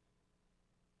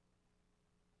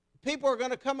people are going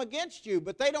to come against you,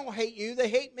 but they don't hate you, they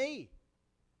hate me.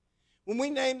 When we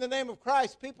name the name of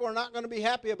Christ, people are not going to be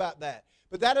happy about that.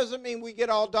 But that doesn't mean we get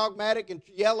all dogmatic and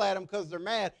yell at them because they're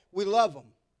mad. We love them.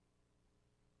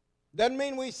 Doesn't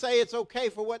mean we say it's okay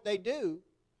for what they do.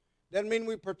 Doesn't mean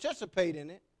we participate in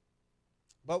it.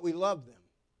 But we love them.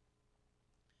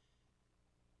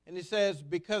 And He says,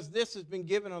 because this has been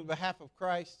given on behalf of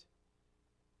Christ,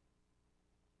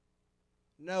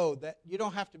 know that you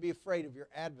don't have to be afraid of your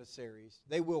adversaries.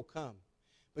 They will come.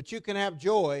 But you can have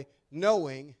joy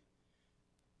knowing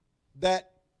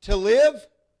that to live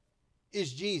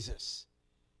is Jesus.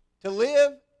 To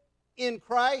live in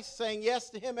Christ, saying yes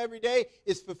to Him every day,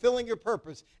 is fulfilling your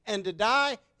purpose. And to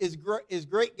die is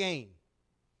great gain.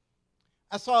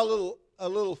 I saw a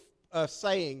little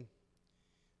saying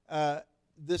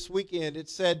this weekend. It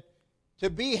said, to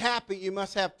be happy, you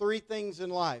must have three things in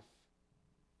life: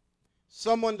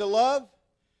 someone to love,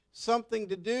 something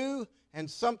to do, and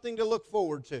something to look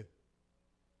forward to.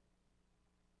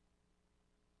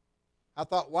 I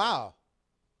thought, wow,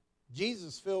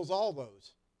 Jesus fills all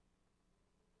those.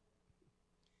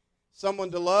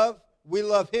 Someone to love. We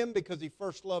love Him because He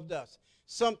first loved us.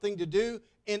 Something to do.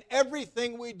 In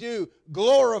everything we do,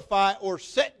 glorify or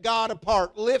set God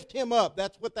apart. Lift Him up.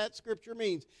 That's what that scripture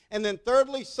means. And then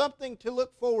thirdly, something to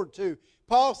look forward to.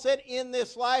 Paul said in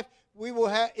this life, we will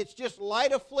have, it's just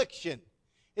light affliction.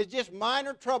 It's just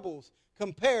minor troubles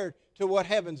compared to what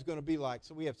heaven's going to be like.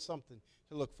 So we have something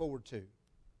to look forward to.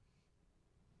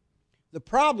 The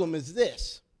problem is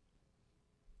this.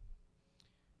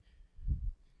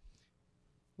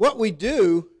 What we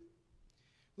do,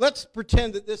 let's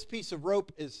pretend that this piece of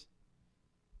rope is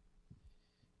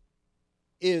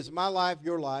my life,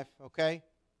 your life, okay?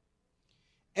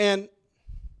 And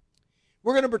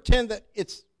we're going to pretend that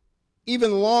it's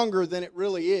even longer than it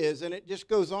really is, and it just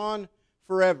goes on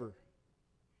forever.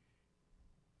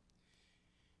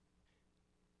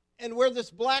 And where this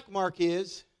black mark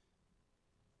is,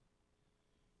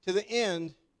 to the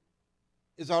end,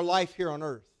 is our life here on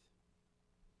earth.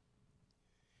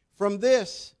 From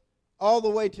this, all the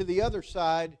way to the other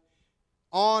side,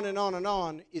 on and on and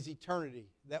on, is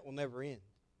eternity that will never end.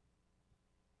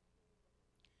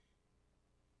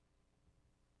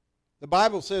 The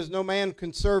Bible says no man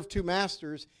can serve two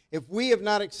masters. If we have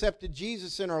not accepted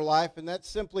Jesus in our life, and that's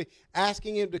simply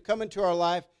asking Him to come into our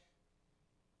life,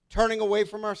 turning away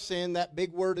from our sin, that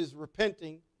big word is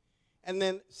repenting, and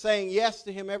then saying yes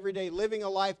to Him every day, living a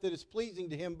life that is pleasing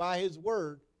to Him by His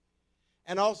Word,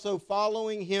 and also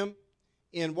following Him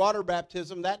in water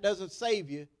baptism, that doesn't save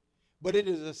you, but it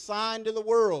is a sign to the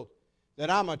world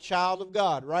that I'm a child of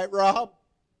God. Right, Rob?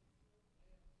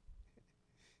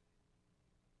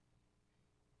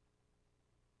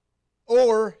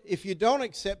 Or, if you don't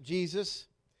accept Jesus,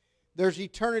 there's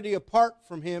eternity apart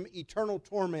from Him, eternal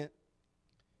torment.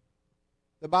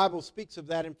 The Bible speaks of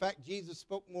that. In fact, Jesus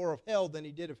spoke more of hell than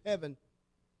He did of heaven.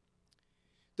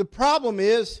 The problem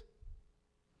is,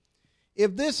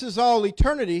 if this is all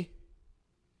eternity,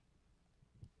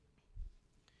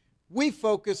 we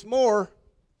focus more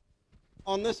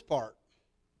on this part,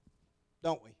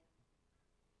 don't we?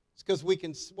 It's because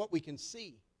what we can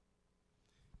see.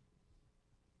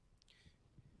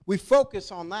 We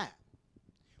focus on that.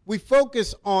 We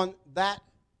focus on that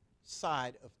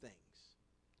side of things.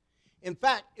 In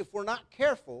fact, if we're not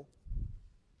careful,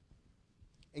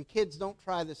 and kids, don't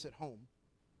try this at home,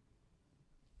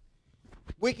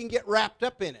 we can get wrapped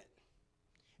up in it.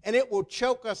 And it will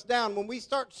choke us down. When we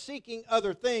start seeking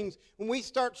other things, when we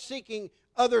start seeking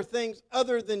other things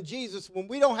other than Jesus, when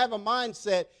we don't have a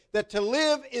mindset that to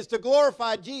live is to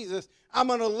glorify Jesus, I'm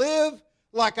going to live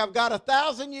like I've got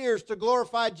 1,000 years to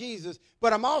glorify Jesus,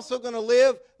 but I'm also going to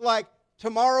live like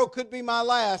tomorrow could be my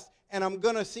last, and I'm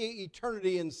going to see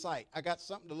eternity in sight. I got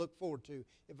something to look forward to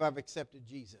if I've accepted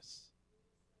Jesus.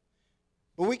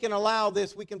 But we can allow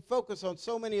this, we can focus on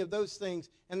so many of those things,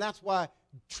 and that's why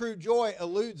true joy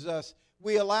eludes us.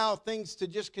 We allow things to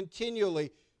just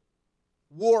continually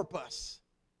warp us.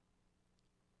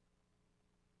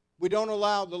 We don't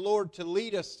allow the Lord to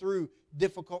lead us through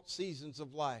difficult seasons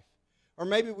of life. Or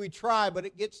maybe we try, but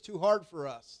it gets too hard for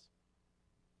us.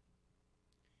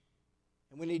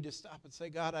 And we need to stop and say,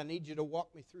 God, I need you to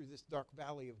walk me through this dark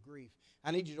valley of grief.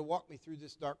 I need you to walk me through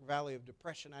this dark valley of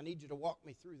depression. I need you to walk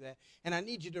me through that. And I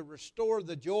need you to restore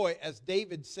the joy, as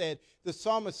David said. The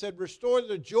psalmist said, restore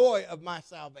the joy of my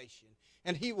salvation.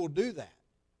 And He will do that.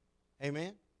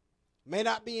 Amen? May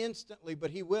not be instantly,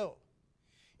 but He will.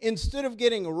 Instead of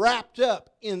getting wrapped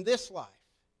up in this life,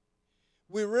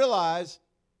 we realize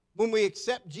when we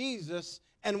accept Jesus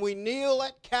and we kneel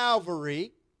at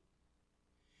Calvary,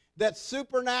 that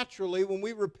supernaturally, when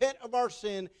we repent of our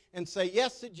sin and say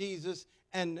yes to Jesus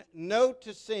and no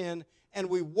to sin, and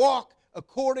we walk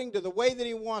according to the way that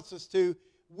He wants us to,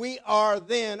 we are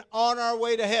then on our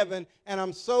way to heaven. And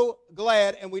I'm so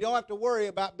glad, and we don't have to worry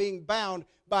about being bound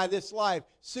by this life.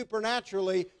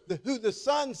 Supernaturally, who the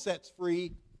Son sets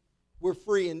free, we're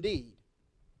free indeed.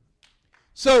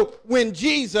 So when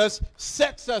Jesus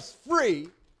sets us free,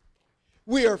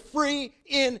 we are free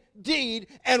indeed,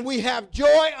 and we have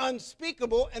joy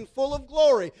unspeakable and full of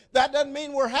glory. That doesn't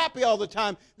mean we're happy all the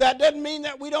time. That doesn't mean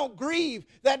that we don't grieve.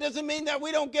 That doesn't mean that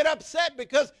we don't get upset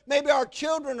because maybe our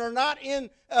children are not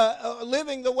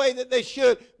living the way that they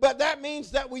should. But that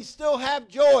means that we still have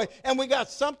joy, and we got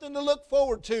something to look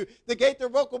forward to. The Gaither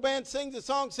Vocal Band sings a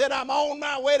song, said, I'm on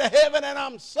my way to heaven, and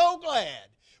I'm so glad.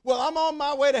 Well, I'm on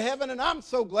my way to heaven, and I'm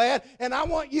so glad, and I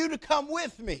want you to come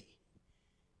with me.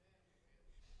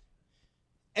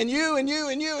 And you and you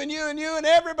and you and you and you and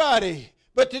everybody.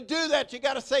 But to do that, you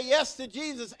got to say yes to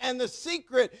Jesus. And the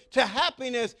secret to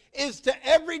happiness is to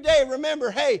every day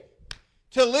remember, hey,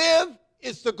 to live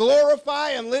is to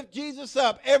glorify and lift Jesus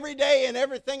up every day in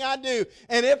everything I do.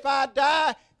 And if I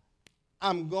die,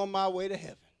 I'm on my way to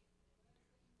heaven.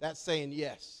 That's saying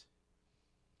yes.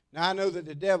 Now, I know that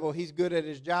the devil, he's good at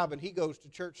his job, and he goes to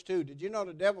church too. Did you know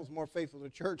the devil's more faithful to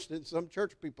church than some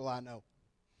church people I know?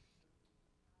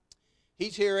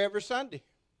 He's here every Sunday.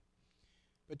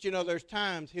 But you know, there's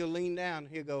times he'll lean down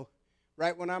and he'll go,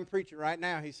 right when I'm preaching right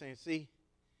now, he's saying, see,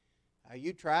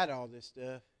 you tried all this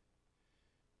stuff.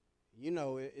 You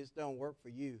know it don't work for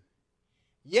you.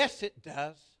 Yes, it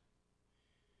does.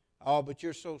 Oh, but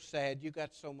you're so sad. You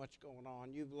got so much going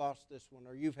on. You've lost this one,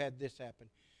 or you've had this happen.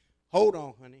 Hold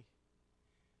on, honey.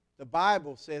 The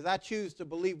Bible says I choose to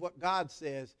believe what God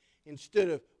says instead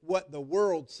of what the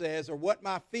world says or what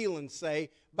my feelings say.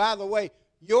 By the way,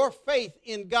 your faith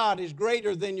in God is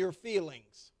greater than your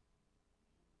feelings.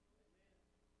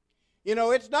 You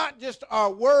know, it's not just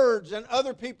our words and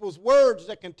other people's words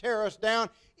that can tear us down.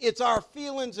 It's our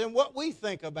feelings and what we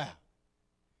think about.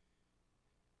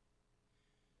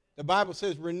 The Bible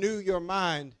says, renew your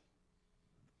mind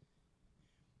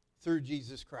through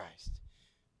Jesus Christ.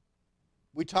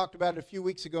 We talked about it a few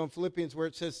weeks ago in Philippians where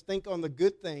it says, think on the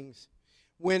good things.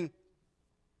 When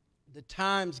the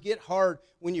times get hard,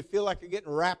 when you feel like you're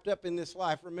getting wrapped up in this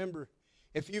life, remember,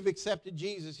 if you've accepted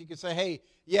Jesus, you can say, hey,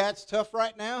 yeah, it's tough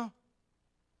right now,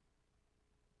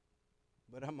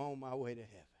 but I'm on my way to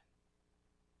heaven.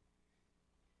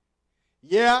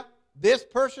 Yeah, this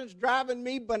person's driving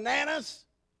me bananas,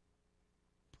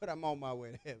 but I'm on my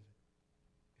way to heaven.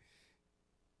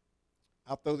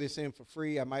 I'll throw this in for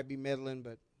free. I might be meddling,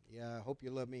 but yeah, I hope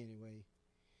you love me anyway.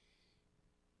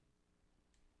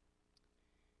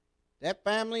 That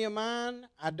family of mine,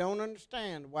 I don't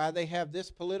understand why they have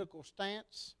this political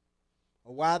stance,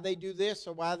 or why they do this,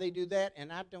 or why they do that,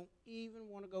 and I don't even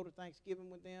want to go to Thanksgiving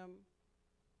with them.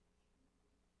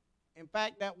 In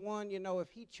fact, that one, you know,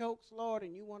 if he chokes, Lord,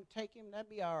 and you want to take him, that'd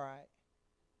be all right.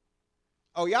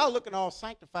 Oh, y'all looking all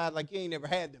sanctified like you ain't never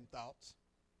had them thoughts.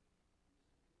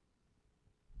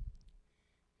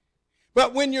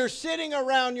 But when you're sitting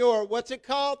around your, what's it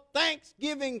called,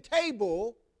 Thanksgiving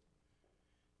table,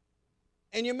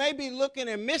 and you may be looking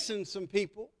and missing some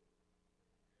people,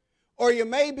 or you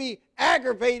may be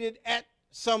aggravated at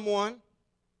someone,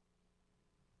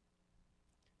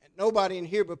 and nobody in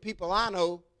here but people I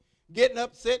know getting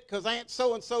upset because Aunt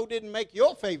so-and-so didn't make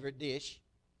your favorite dish.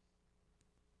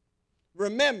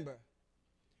 Remember,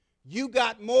 you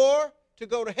got more to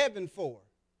go to heaven for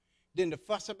than to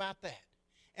fuss about that.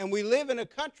 And we live in a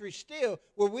country still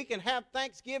where we can have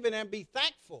Thanksgiving and be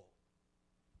thankful.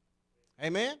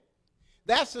 Amen?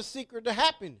 That's the secret to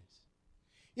happiness.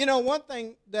 You know, one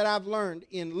thing that I've learned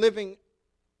in living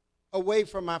away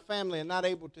from my family and not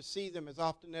able to see them as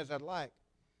often as I'd like,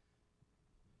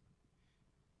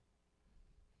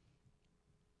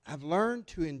 I've learned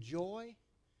to enjoy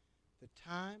the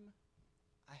time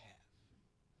I have.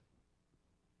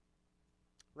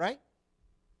 Right?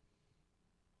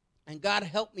 And God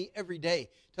help me every day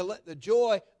to let the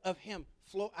joy of Him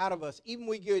flow out of us, even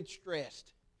when we get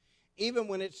stressed, even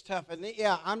when it's tough. And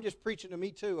yeah, I'm just preaching to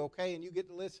me too, okay, and you get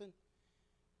to listen.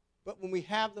 But when we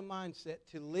have the mindset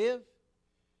to live,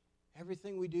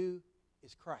 everything we do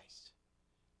is Christ.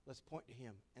 Let's point to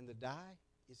Him. And the die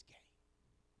is gain.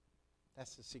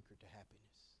 That's the secret to happiness.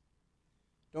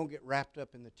 Don't get wrapped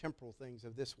up in the temporal things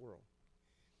of this world.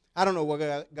 I don't know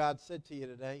what God said to you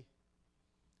today.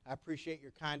 I appreciate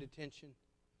your kind attention.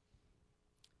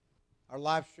 Our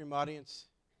live stream audience,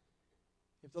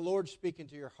 if the Lord's speaking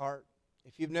to your heart,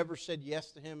 if you've never said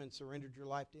yes to Him and surrendered your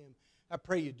life to Him, I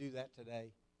pray you do that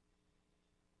today.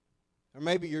 Or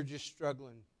maybe you're just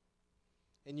struggling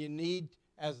and you need,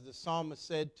 as the psalmist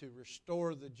said, to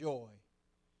restore the joy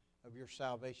of your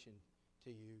salvation to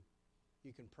you.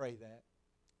 You can pray that.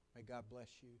 May God bless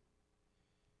you.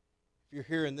 If you're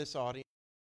here in this audience,